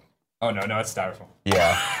edible. Oh no, it's styrofoam.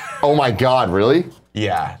 Yeah. Oh my god, really?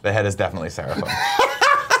 Yeah, the head is definitely styrofoam.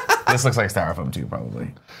 This looks like styrofoam too,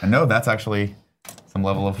 probably. And no, that's actually some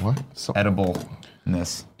level of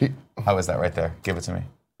edibleness. How is that right there? Give it to me.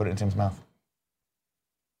 Put it in Tim's mouth.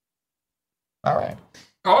 All right.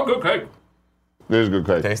 Oh, good cake. There's good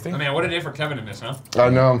cake. Tasty? I mean, what a day for Kevin to miss, huh? I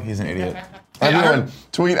know. He's an idiot. Everyone,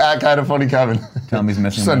 tweet at kind of funny Kevin. Tell him he's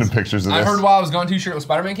missing Send him this. pictures of I this. heard while I was gone, Shirtless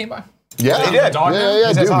Spider-Man came by. Yeah, He did. Dog now? yeah,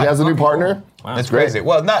 He dude. says He hi. has a new Okay, partner. Wow. It's crazy.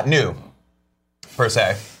 Well, not new, per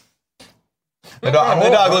se. The dog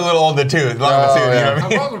looked a little older too. You know what I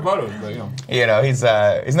mean? I've photos, but you know. You know, he's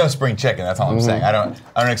no spring chicken. That's all I'm saying. I don't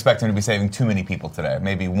expect him to be saving too many people today.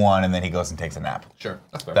 Maybe one, and then he goes and takes a nap. Sure,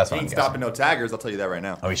 that's fair. That's He what I'm ain't guessing. stopping no taggers, I'll tell you that right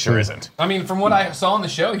now. Oh, he sure isn't. I mean, from what I saw on the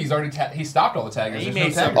show, he's already he stopped all the taggers. He There's made no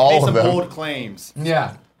some, taggers. All made of some them. bold claims.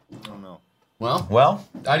 Yeah. I don't know. Well,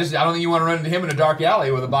 I don't think you want to run into him in a dark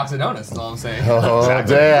alley with a box of donuts. That's all I'm saying. Oh,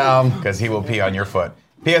 damn. Because he will pee on your foot.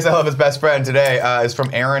 P.S. I love his best friend today is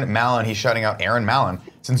from Aaron Mallon. He's shouting out Aaron Mallon.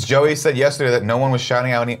 Since Joey said yesterday that no one was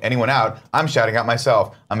shouting out anyone out, I'm shouting out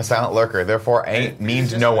myself. I'm a silent lurker, therefore I ain't mean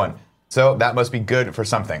to no one. So that must be good for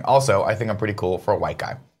something. Also, I think I'm pretty cool for a white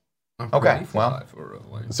guy. Okay, well,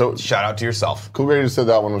 So shout out to yourself. Cool Grady said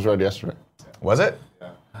that one was read yesterday. Was it?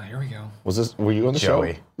 Here we go. Were you on the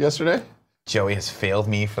Joey. show yesterday? Joey has failed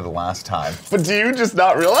me for the last time. But do you just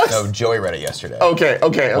not realize? No, Joey read it yesterday. Okay.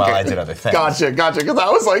 Well, I did other things. Gotcha. Because I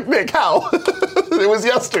was like, Nick, how? It was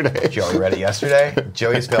yesterday. Joey read it yesterday.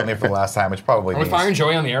 Joey's failed me for the last time, which probably Are we means... firing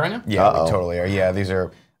Joey on the air right now? Yeah, we totally are. Yeah, these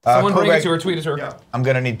are... Someone Cool bring it Greg, to her, tweet it to her. I'm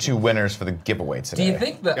going to need 2 winners for the giveaway Do today. you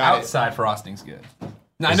think the Got it. outside frosting's good?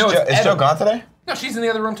 No, I Is know Jo- it's is Joe edible. gone today? No, she's in the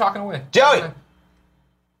other room talking away. Joey!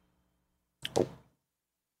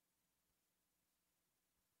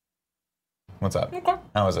 What's up? Okay.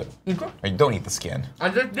 How is it? Okay. Hey, don't eat the skin. I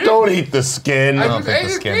just did. Don't eat the skin. I I don't just think ate the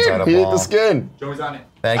the skin's skin. edible. He ate the skin. Joey's on it.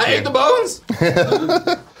 Thank I you. ate the bones.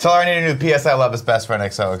 Tell her I need to do the PS I love his best friend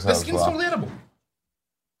XOXO The as skin's well. totally edible.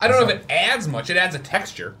 I don't know if it adds much. It adds a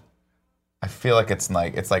texture. I feel like it's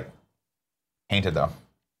like painted though.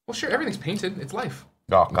 Well, sure, everything's painted. It's life.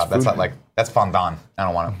 Oh god, that's not like that's fondant. I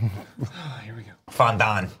don't want it. Here we go.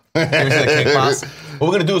 Fondant. Here's the cake boss. What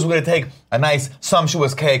we're gonna do is we're gonna take a nice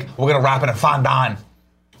sumptuous cake. We're gonna wrap it in fondant.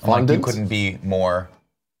 I'm like, you Fondant? couldn't be more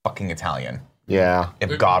fucking Italian Yeah.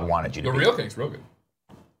 if God wanted you to The be. real cake's real good.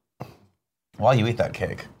 While you eat that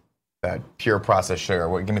cake, that pure processed sugar.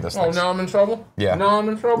 Give me those Oh, things. now I'm in trouble? Yeah. Now I'm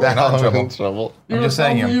in trouble? You're not in trouble. I'm in trouble. I'm just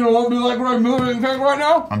saying You you. don't want to be like Greg Miller and cake right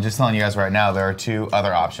now? I'm just telling you guys right now. There are 2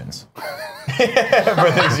 other options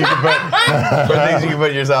for things you can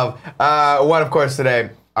put yourself. One, of course, today.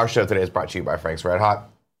 Our show today is brought to you by Frank's Red Hot.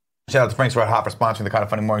 Shout out to Frank's Red Hot for sponsoring the Kind of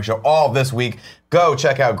Funny Morning Show all this week. Go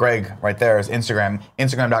check out Greg right there. His Instagram,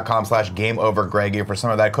 instagram.com/GameOverGreggy for some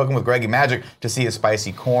of that Cooking with Greggy magic to see his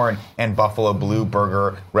spicy corn and buffalo blue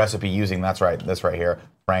burger recipe using, that's right, this right here,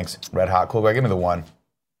 Frank's Red Hot. Cool, Greg, give me the one.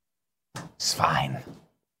 It's fine.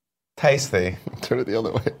 Tasty. Turn it the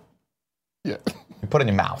other way. Yeah. You put it in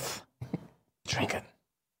your mouth. Drink it.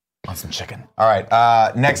 Want some chicken. All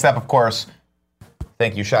right, next up, of course,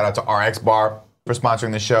 thank you. Shout out to RX Bar for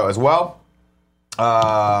sponsoring the show as well.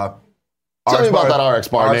 Tell me about that RX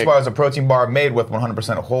Bar, RX Nick. Bar is a protein bar made with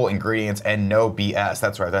 100% whole ingredients and no BS.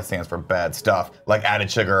 That's right, that stands for bad stuff, like added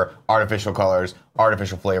sugar, artificial colors,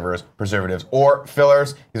 artificial flavors, preservatives, or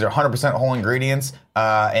fillers. These are 100% whole ingredients,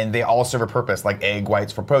 and they all serve a purpose, like egg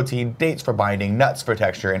whites for protein, dates for binding, nuts for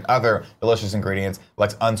texture, and other delicious ingredients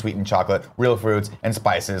like unsweetened chocolate, real fruits, and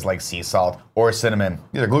spices like sea salt or cinnamon.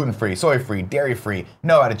 These are gluten-free, soy-free, dairy-free,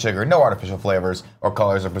 no added sugar, no artificial flavors or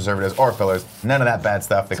colors or preservatives or fillers, none of that bad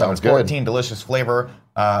stuff. They come Sounds with good. 14 delicious flavor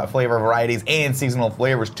varieties and seasonal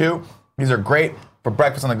flavors too. These are great for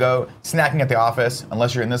breakfast on the go, snacking at the office,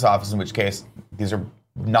 unless you're in this office, in which case these are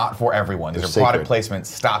not for everyone. These They're are product sacred. placements.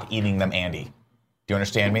 Stop eating them, Andy. Do you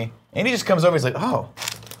understand me? Andy just comes over, he's like, oh,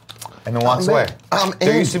 and then walks I'm away. in. I'm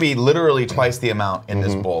There in. used to be literally twice the amount in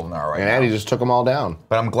this bowl than there are right And now. Andy just took them all down.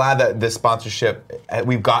 But I'm glad that this sponsorship,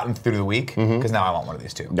 we've gotten through the week, because now I want one of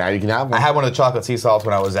these too. Now you can have I one. had one of the chocolate sea salts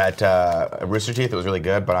when I was at Rooster Teeth. It was really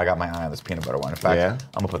good, but I got my eye on this peanut butter one. In fact, Yeah?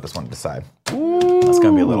 I'm gonna put this one to the side. That's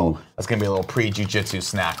gonna be a little pre-jujitsu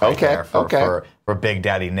snack right Okay, there for Big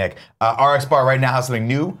Daddy Nick. RX Bar right now has something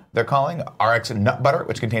new they're calling RX Nut Butter,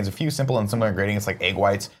 which contains a few simple and similar ingredients like egg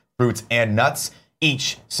whites, fruits, and nuts.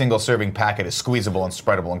 Each single serving packet is squeezable and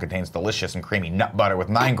spreadable and contains delicious and creamy nut butter with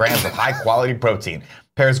 9 grams of high quality protein.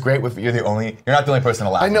 Pairs great with you're not the only person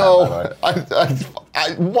allowed. I know.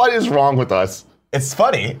 What is wrong with us? It's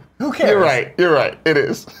funny. Who cares? You're right. It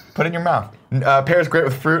is. Put it in your mouth. Pairs great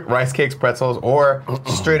with fruit, rice cakes, pretzels, or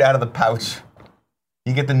straight out of the pouch.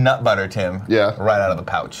 You get the nut butter, Tim. Yeah. Right out of the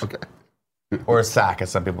pouch. Okay. Or a sack, as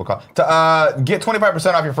some people call it. To get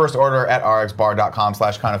 25% off your first order at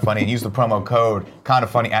rxbar.com/kindoffunny and use the promo code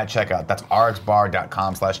kindoffunny at checkout. That's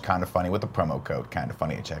rxbar.com/kindoffunny with the promo code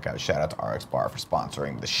kindoffunny at checkout. Shout out to RX Bar for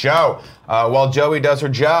sponsoring the show. While Joey does her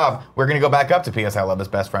job, we're going to go back up to PS I Love His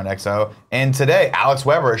Best Friend XO. And today, Alex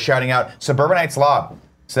Weber is shouting out Suburbanites Lob.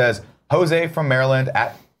 Says, Jose from Maryland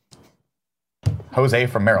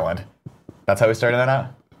That's how we started that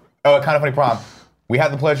out? Oh, a kind of funny prom. We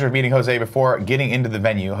had the pleasure of meeting Jose before getting into the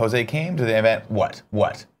venue. Jose came to the event. What?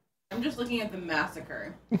 I'm just looking at the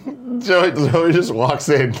massacre. Joey just walks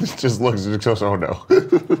in, just looks, and goes, "Oh no!"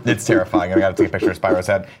 It's terrifying. I got to take a picture of Spyro's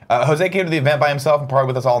head. Jose came to the event by himself and partied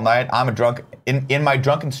with us all night. I'm a drunk. In my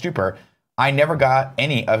drunken stupor, I never got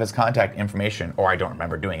any of his contact information, or I don't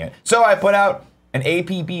remember doing it. So I put out an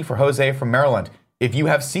APB for Jose from Maryland. If you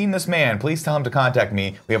have seen this man, please tell him to contact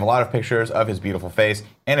me. We have a lot of pictures of his beautiful face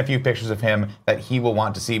and a few pictures of him that he will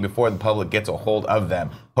want to see before the public gets a hold of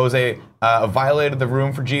them. Jose violated the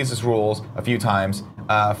Room for Jesus rules a few times.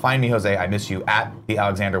 Find me, Jose. I miss you at the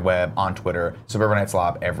Alexander Webb on Twitter, Suburbanite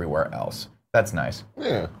Slob everywhere else. That's nice.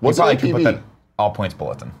 Yeah. What's an probably could put APB? that all points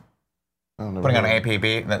bulletin. Putting on an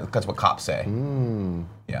APB, that's what cops say.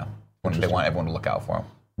 Yeah. They want everyone to look out for him.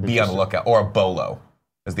 Be on the lookout. Or a BOLO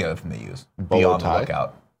is the other thing they use. Be Bolo on the tie?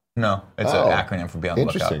 lookout. No, it's an acronym for be on the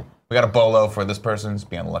lookout. Interesting. We got a BOLO for this person's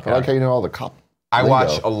be on the lookout. I like how you know all the cop. I lingo.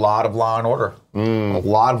 watch a lot of Law and Order. A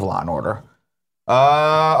lot of Law and Order.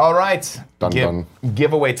 All right. Dun.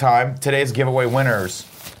 Giveaway time. Today's giveaway winners.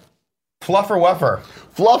 Fluffer Wuffer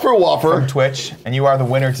Fluffer Wuffer. from Twitch. And you are the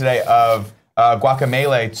winner today of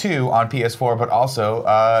Guacamelee 2 on PS4, but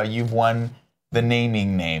also you've won the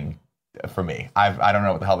naming name for me. I don't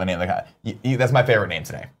know what the hell the name of the guy. That's my favorite name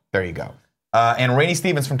today. There you go. And Rainy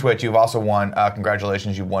Stevens from Twitch, you've also won.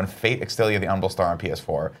 Congratulations, you won Fate Extelia, the Unbel Star on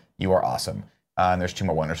PS4. You are awesome. And there's 2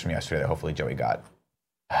 more winners from yesterday that hopefully Joey got.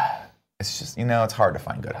 It's just, it's hard to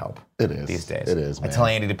find good help. It is. These days. It is, man. I tell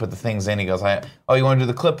Andy to put the things in. He goes, oh, you want to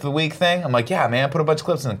do the clip of the week thing? I'm like, yeah, man, put a bunch of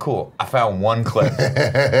clips in. Cool. I found one clip.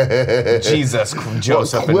 Jesus,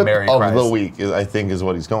 Joseph and Mary Clip Christ. of the week, I think, is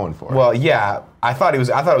what he's going for. Well, yeah. I thought it was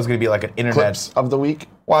going to be like an internet. Clips of the week?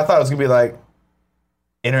 Well, I thought it was going to be like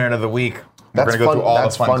Internet of the Week. We're going to go through all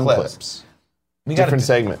the fun clips. Different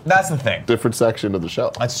segment. That's the thing. Different section of the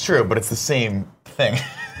show. That's true, but it's the same thing.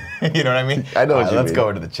 You know what I mean? I know what you Let's mean. go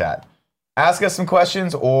into the chat. Ask us some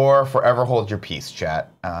questions or forever hold your peace,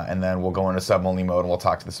 chat. And then we'll go into sub-only mode and we'll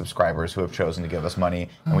talk to the subscribers who have chosen to give us money.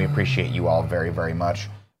 And we appreciate you all very, very much.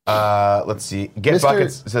 Let's see. Get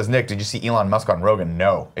Buckets says, Nick, did you see Elon Musk on Rogan?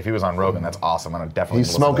 No. If he was on Rogan, that's awesome. I'm definitely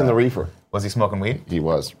He's smoking the reefer. Was he smoking weed? He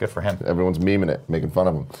was. Good for him. Everyone's memeing it, making fun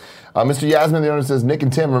of him. Mr. Yasmin, the owner, says, Nick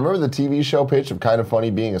and Tim, remember the TV show pitch of Kind of Funny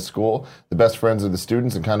being a school? The best friends are the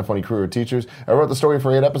students and Kind of Funny crew are teachers. I wrote the story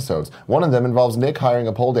for 8 episodes. One of them involves Nick hiring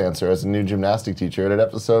a pole dancer as a new gymnastic teacher. In an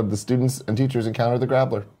episode, the students and teachers encounter the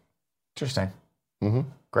Grappler. Interesting.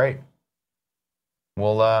 Great.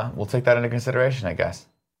 We'll take that into consideration, I guess.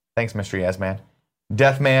 Thanks, Mr. Yasman.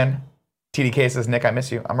 Deathman, TDK says, Nick, I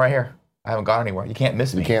miss you. I'm right here. I haven't gone anywhere. You can't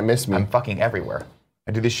miss me. You can't miss me. I'm fucking everywhere.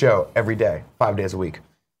 I do this show every day, 5 days a week.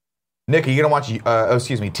 Nick, are you going to watch,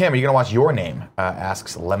 Tim, are you going to watch Your Name?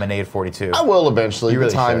 Asks Lemonade42. I will eventually. You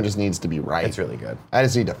really the time should. just needs to be right. It's really good. I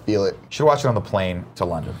just need to feel it. You should watch it on the plane to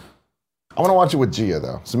London. I want to watch it with Gia,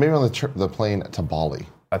 though. So maybe on the plane to Bali.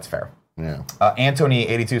 That's fair. Yeah.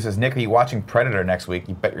 Anthony82 says, Nick, are you watching Predator next week?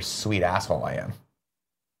 You bet your sweet asshole I am.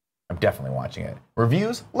 I'm definitely watching it.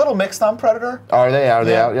 Reviews? A little mixed on Predator. Are they out?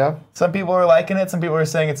 Yeah. Some people are liking it. Some people are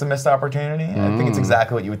saying it's a missed opportunity. I think it's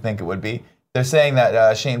exactly what you would think it would be. They're saying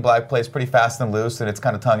that Shane Black plays pretty fast and loose, and it's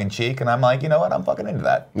kind of tongue-in-cheek, and I'm like, you know what? I'm fucking into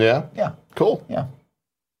that. Yeah? Yeah. Cool. Yeah.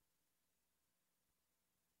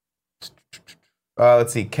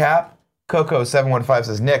 Let's see. Cap Coco715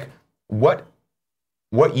 says, Nick, what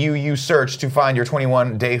you search to find your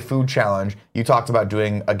 21-day food challenge you talked about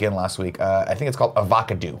doing again last week. I think it's called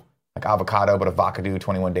avocado. Like avocado, but avocado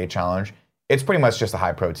 21-day challenge. It's pretty much just a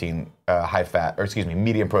high protein,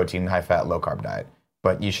 medium protein, high fat, low carb diet.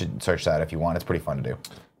 But you should search that if you want. It's pretty fun to do.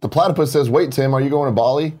 The Platypus says, wait, Tim, are you going to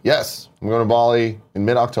Bali? Yes. I'm going to Bali in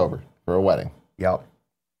mid-October for a wedding. Yep.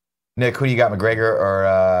 Nick, who do you got, McGregor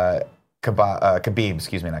or Khabib?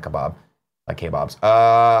 Excuse me, not kebab. Like kebabs.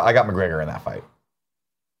 I got McGregor in that fight.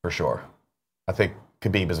 For sure. I think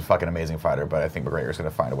Khabib is a fucking amazing fighter, but I think McGregor's going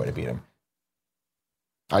to find a way to beat him.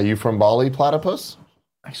 Are you from Bali, Platypus?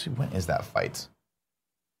 Actually, when is that fight?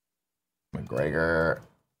 McGregor.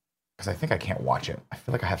 Because I think I can't watch it. I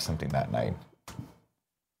feel like I have something that night.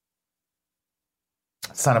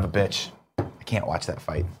 Son of a bitch. I can't watch that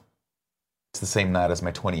fight. It's the same night as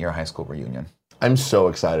my 20-year high school reunion. I'm so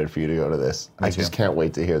excited for you to go to this. Me I just can't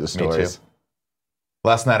wait to hear the stories. Me too.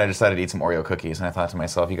 Last night I decided to eat some Oreo cookies, and I thought to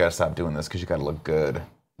myself, you got to stop doing this because you got to look good.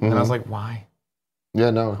 And I was like, why? Yeah,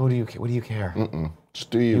 no. What do you care? Just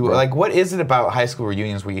do you. Bro. Like, what is it about high school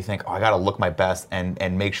reunions where you think, oh, I got to look my best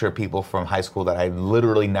and make sure people from high school that I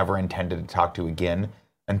literally never intended to talk to again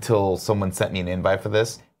until someone sent me an invite for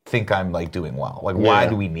this think I'm like doing well? Like, why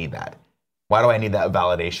do we need that? Why do I need that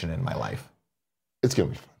validation in my life? It's gonna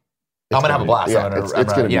be fun. I'm gonna have a blast. Yeah, it's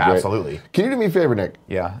gonna be great. Absolutely. Can you do me a favor, Nick?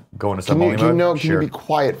 Yeah, go into Can sub-only mode. Can you be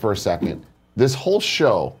quiet for a second? This whole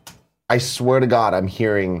show, I swear to God, I'm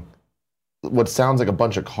hearing what sounds like a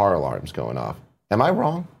bunch of car alarms going off. Am I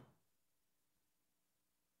wrong?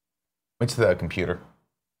 It's the computer.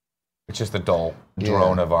 It's just the dull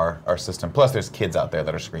drone of our system. Plus, there's kids out there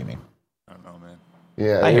that are screaming. I don't know, man.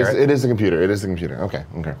 Yeah, it is the computer. It is the computer. Okay.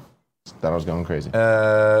 Thought I was going crazy.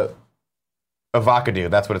 Avocado,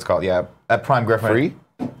 that's what it's called. Yeah, at Prime Griffin. Free?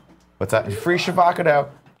 What's that? Free Shavocado.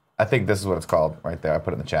 I think this is what it's called right there. I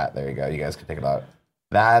put it in the chat. There you go. You guys can take it out.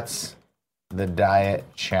 That's the diet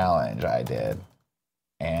challenge I did.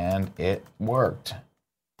 And it worked.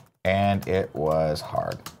 And it was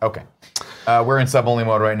hard. Okay. We're in sub-only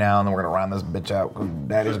mode right now, and then we're going to round this bitch out.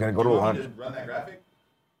 Daddy's going to go to lunch. Just run that graphic?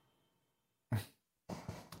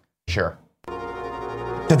 Sure.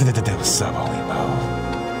 Sub-only mode.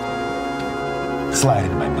 Slide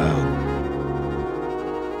into my mode.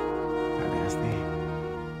 Got nasty.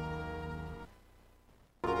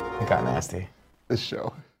 It got nasty. This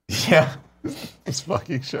show. Yeah. This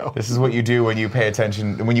fucking show. This is what you do when you pay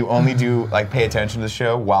attention, when you only do, pay attention to the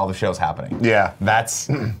show while the show's happening. Yeah. That's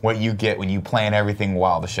what you get when you plan everything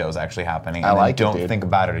while the show's actually happening. And I like it, don't dude. think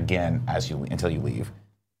about it again until you leave.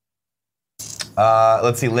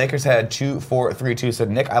 Let's see. Lakers had 2-4-3-2. Said,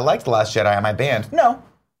 Nick, I liked The Last Jedi. Am I banned? No.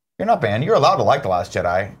 You're not banned. You're allowed to like The Last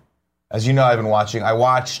Jedi. As you know, I've been watching. I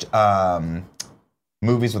watched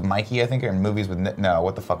Movies with Mikey, I think, or Movies with... No,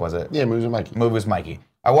 what the fuck was it? Yeah, Movies with Mikey. Movies with Mikey.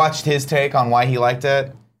 I watched his take on why he liked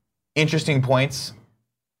it. Interesting points.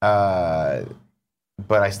 But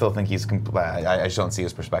I still think he's... I just don't see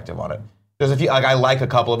his perspective on it. There's a few... I like a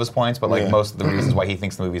couple of his points, but most of the reasons why he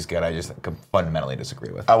thinks the movie's good, I just fundamentally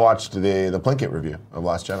disagree with. I watched the Plinkett review of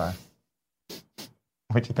Last Jedi.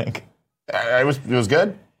 What'd you think? It was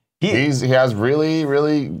good. He has really,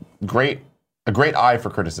 really a great eye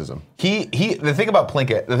for criticism. The thing about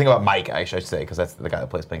Plinkett, the thing about Mike, I should say, because that's the guy that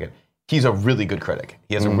plays Plinkett, he's a really good critic.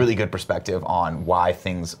 He has a really good perspective on why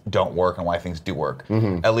things don't work and why things do work.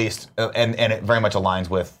 At least, and it very much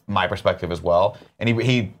aligns with my perspective as well. And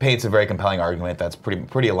he paints a very compelling argument that's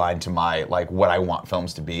pretty aligned to my, what I want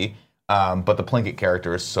films to be. But the Plinkett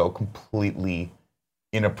character is so completely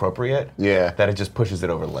inappropriate that it just pushes it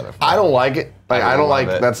over the limit. I don't like it. I don't like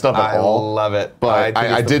that stuff at all. I love it. But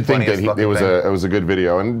I did think that it was a good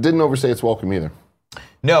video and didn't overstay its welcome either.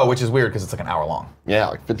 No, which is weird because it's like an hour long. Yeah,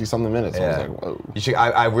 like 50-something minutes. Yeah. I was like, whoa. You should,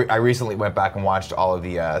 I recently went back and watched all of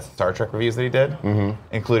the Star Trek reviews that he did,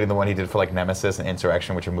 including the one he did for Nemesis and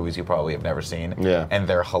Insurrection, which are movies you probably have never seen. Yeah. And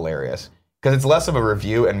they're hilarious. Because it's less of a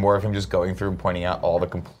review and more of him just going through and pointing out all the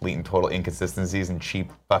complete and total inconsistencies and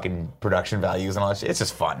cheap fucking production values and all that shit. It's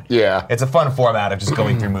just fun. Yeah. It's a fun format of just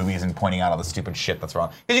going through movies and pointing out all the stupid shit that's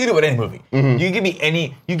wrong. Because you can do it with any movie. You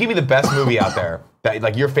give me the best movie out there,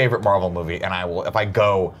 that your favorite Marvel movie, and I will, if I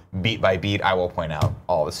go beat by beat, I will point out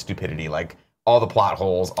all the stupidity, all the plot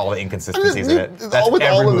holes, all the inconsistencies in it. That's with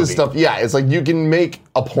every all of this movie. stuff, it's like you can make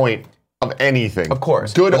a point of anything. Of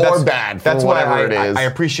course. Good But or bad, for whatever it is. I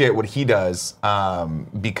appreciate what he does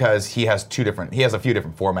because he has a few different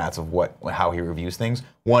formats of how he reviews things.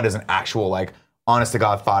 One is an actual, honest to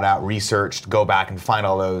God, thought out, researched, go back and find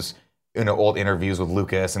all those old interviews with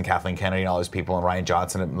Lucas and Kathleen Kennedy and all those people and Rian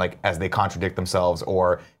Johnson, and, as they contradict themselves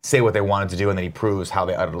or say what they wanted to do, and then he proves how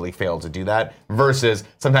they utterly failed to do that. Versus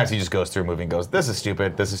sometimes he just goes through a movie and goes, "This is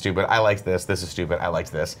stupid. This is stupid. I liked this. This is stupid. I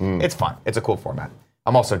liked this." It's fun. It's a cool format.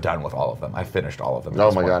 I'm also done with all of them. I finished all of them.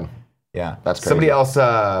 Oh my God. Yeah. That's crazy. Somebody else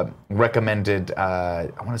recommended, I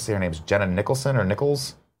want to say her name's Jenna Nicholson or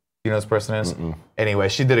Nichols. Do you know who this person is? Anyway,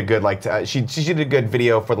 she did a good, she did a good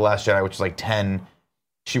video for The Last Jedi, which is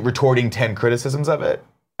she retorting 10 criticisms of it.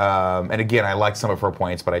 And again, I like some of her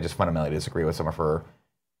points, but I just fundamentally disagree with some of her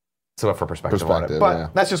perspective on it.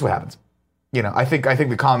 But that's just what happens. I think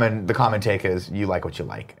the common take is you like what you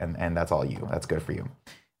like, and that's all you. That's good for you.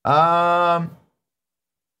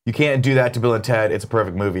 You can't do that to Bill and Ted. It's a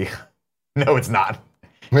perfect movie. No, it's not.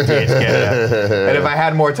 And if I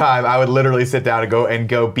had more time, I would literally sit down and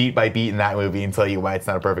go beat by beat in that movie and tell you why it's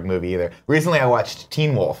not a perfect movie either. Recently, I watched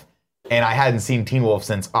Teen Wolf, and I hadn't seen Teen Wolf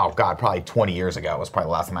since, probably 20 years ago. It was probably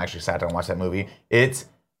the last time I actually sat down and watched that movie. It's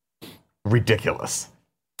ridiculous.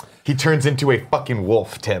 He turns into a fucking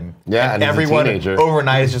wolf, Tim. Yeah, and everyone he's a teenager.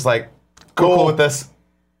 overnight is just like, cool with this.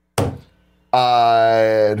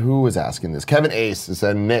 Who was asking this? Kevin Ace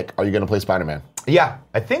said, Nick, are you going to play Spider-Man? Yeah,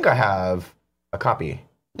 I think I have a copy.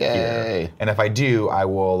 Yay. Here. And if I do, I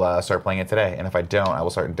will start playing it today. And if I don't, I will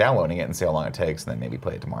start downloading it and see how long it takes, and then maybe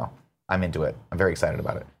play it tomorrow. I'm into it. I'm very excited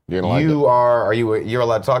about it. You're gonna like it. You're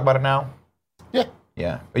allowed to talk about it now? Yeah.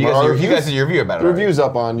 Yeah. You guys did your review about it. The already. review's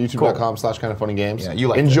up on youtube.com/kindoffunnygames. Yeah, you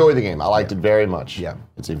liked Enjoy the game. I liked it very much. Yeah.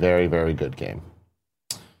 It's a very, very good game.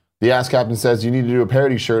 The Ass Captain says you need to do a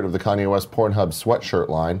parody shirt of the Kanye West Pornhub sweatshirt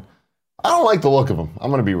line. I don't like the look of them.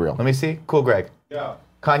 I'm going to be real. Let me see. Cool, Greg. Yeah.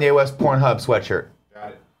 Kanye West Pornhub sweatshirt.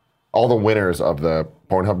 Got it. All the winners of the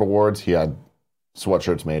Pornhub Awards, he had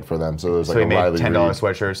sweatshirts made for them. So there's So like he a made Riley $10 Reid.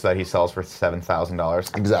 sweatshirts that he sells for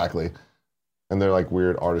 $7,000 Exactly. And they're like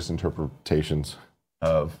weird artist interpretations.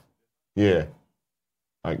 of. Yeah.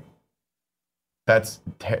 Like, That's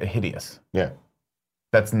hideous. yeah.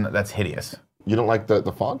 That's hideous. You don't like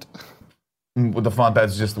the font? With the font that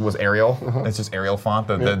was Arial. It's just Arial font,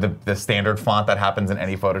 the standard font that happens in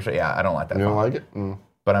any Photoshop. Yeah, I don't like that You font. don't like it? Mm.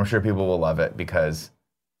 But I'm sure people will love it because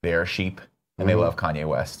they are sheep and they love Kanye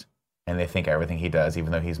West. And they think everything he does,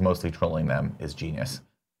 even though he's mostly trolling them, is genius.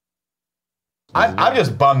 I'm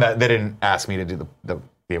just bummed that they didn't ask me to do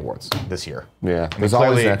the awards this year. Yeah. I mean, There's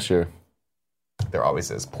always clearly- next year. There always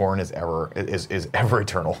is. Porn is ever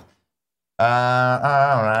eternal. All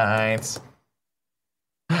right.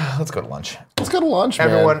 Let's go to lunch. Let's go to lunch, man.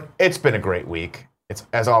 Everyone, it's been a great week. It's,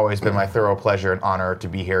 as always, been my thorough pleasure and honor to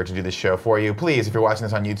be here to do this show for you. Please, if you're watching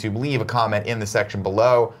this on YouTube, leave a comment in the section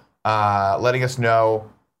below, letting us know,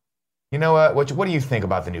 you know what do you think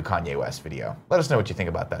about the new Kanye West video? Let us know what you think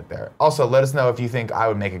about that there. Also, let us know if you think I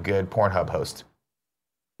would make a good Pornhub host.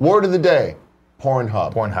 Word of the day,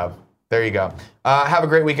 Pornhub. Pornhub. There you go. Have a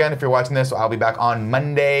great weekend. If you're watching this, I'll be back on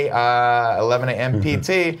Monday, 11 a.m.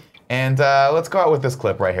 PT. And let's go out with this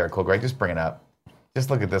clip right here. Cool, Greg. Just bring it up. Just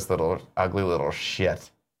look at this little ugly little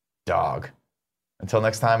shit dog. Until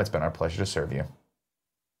next time, it's been our pleasure to serve you.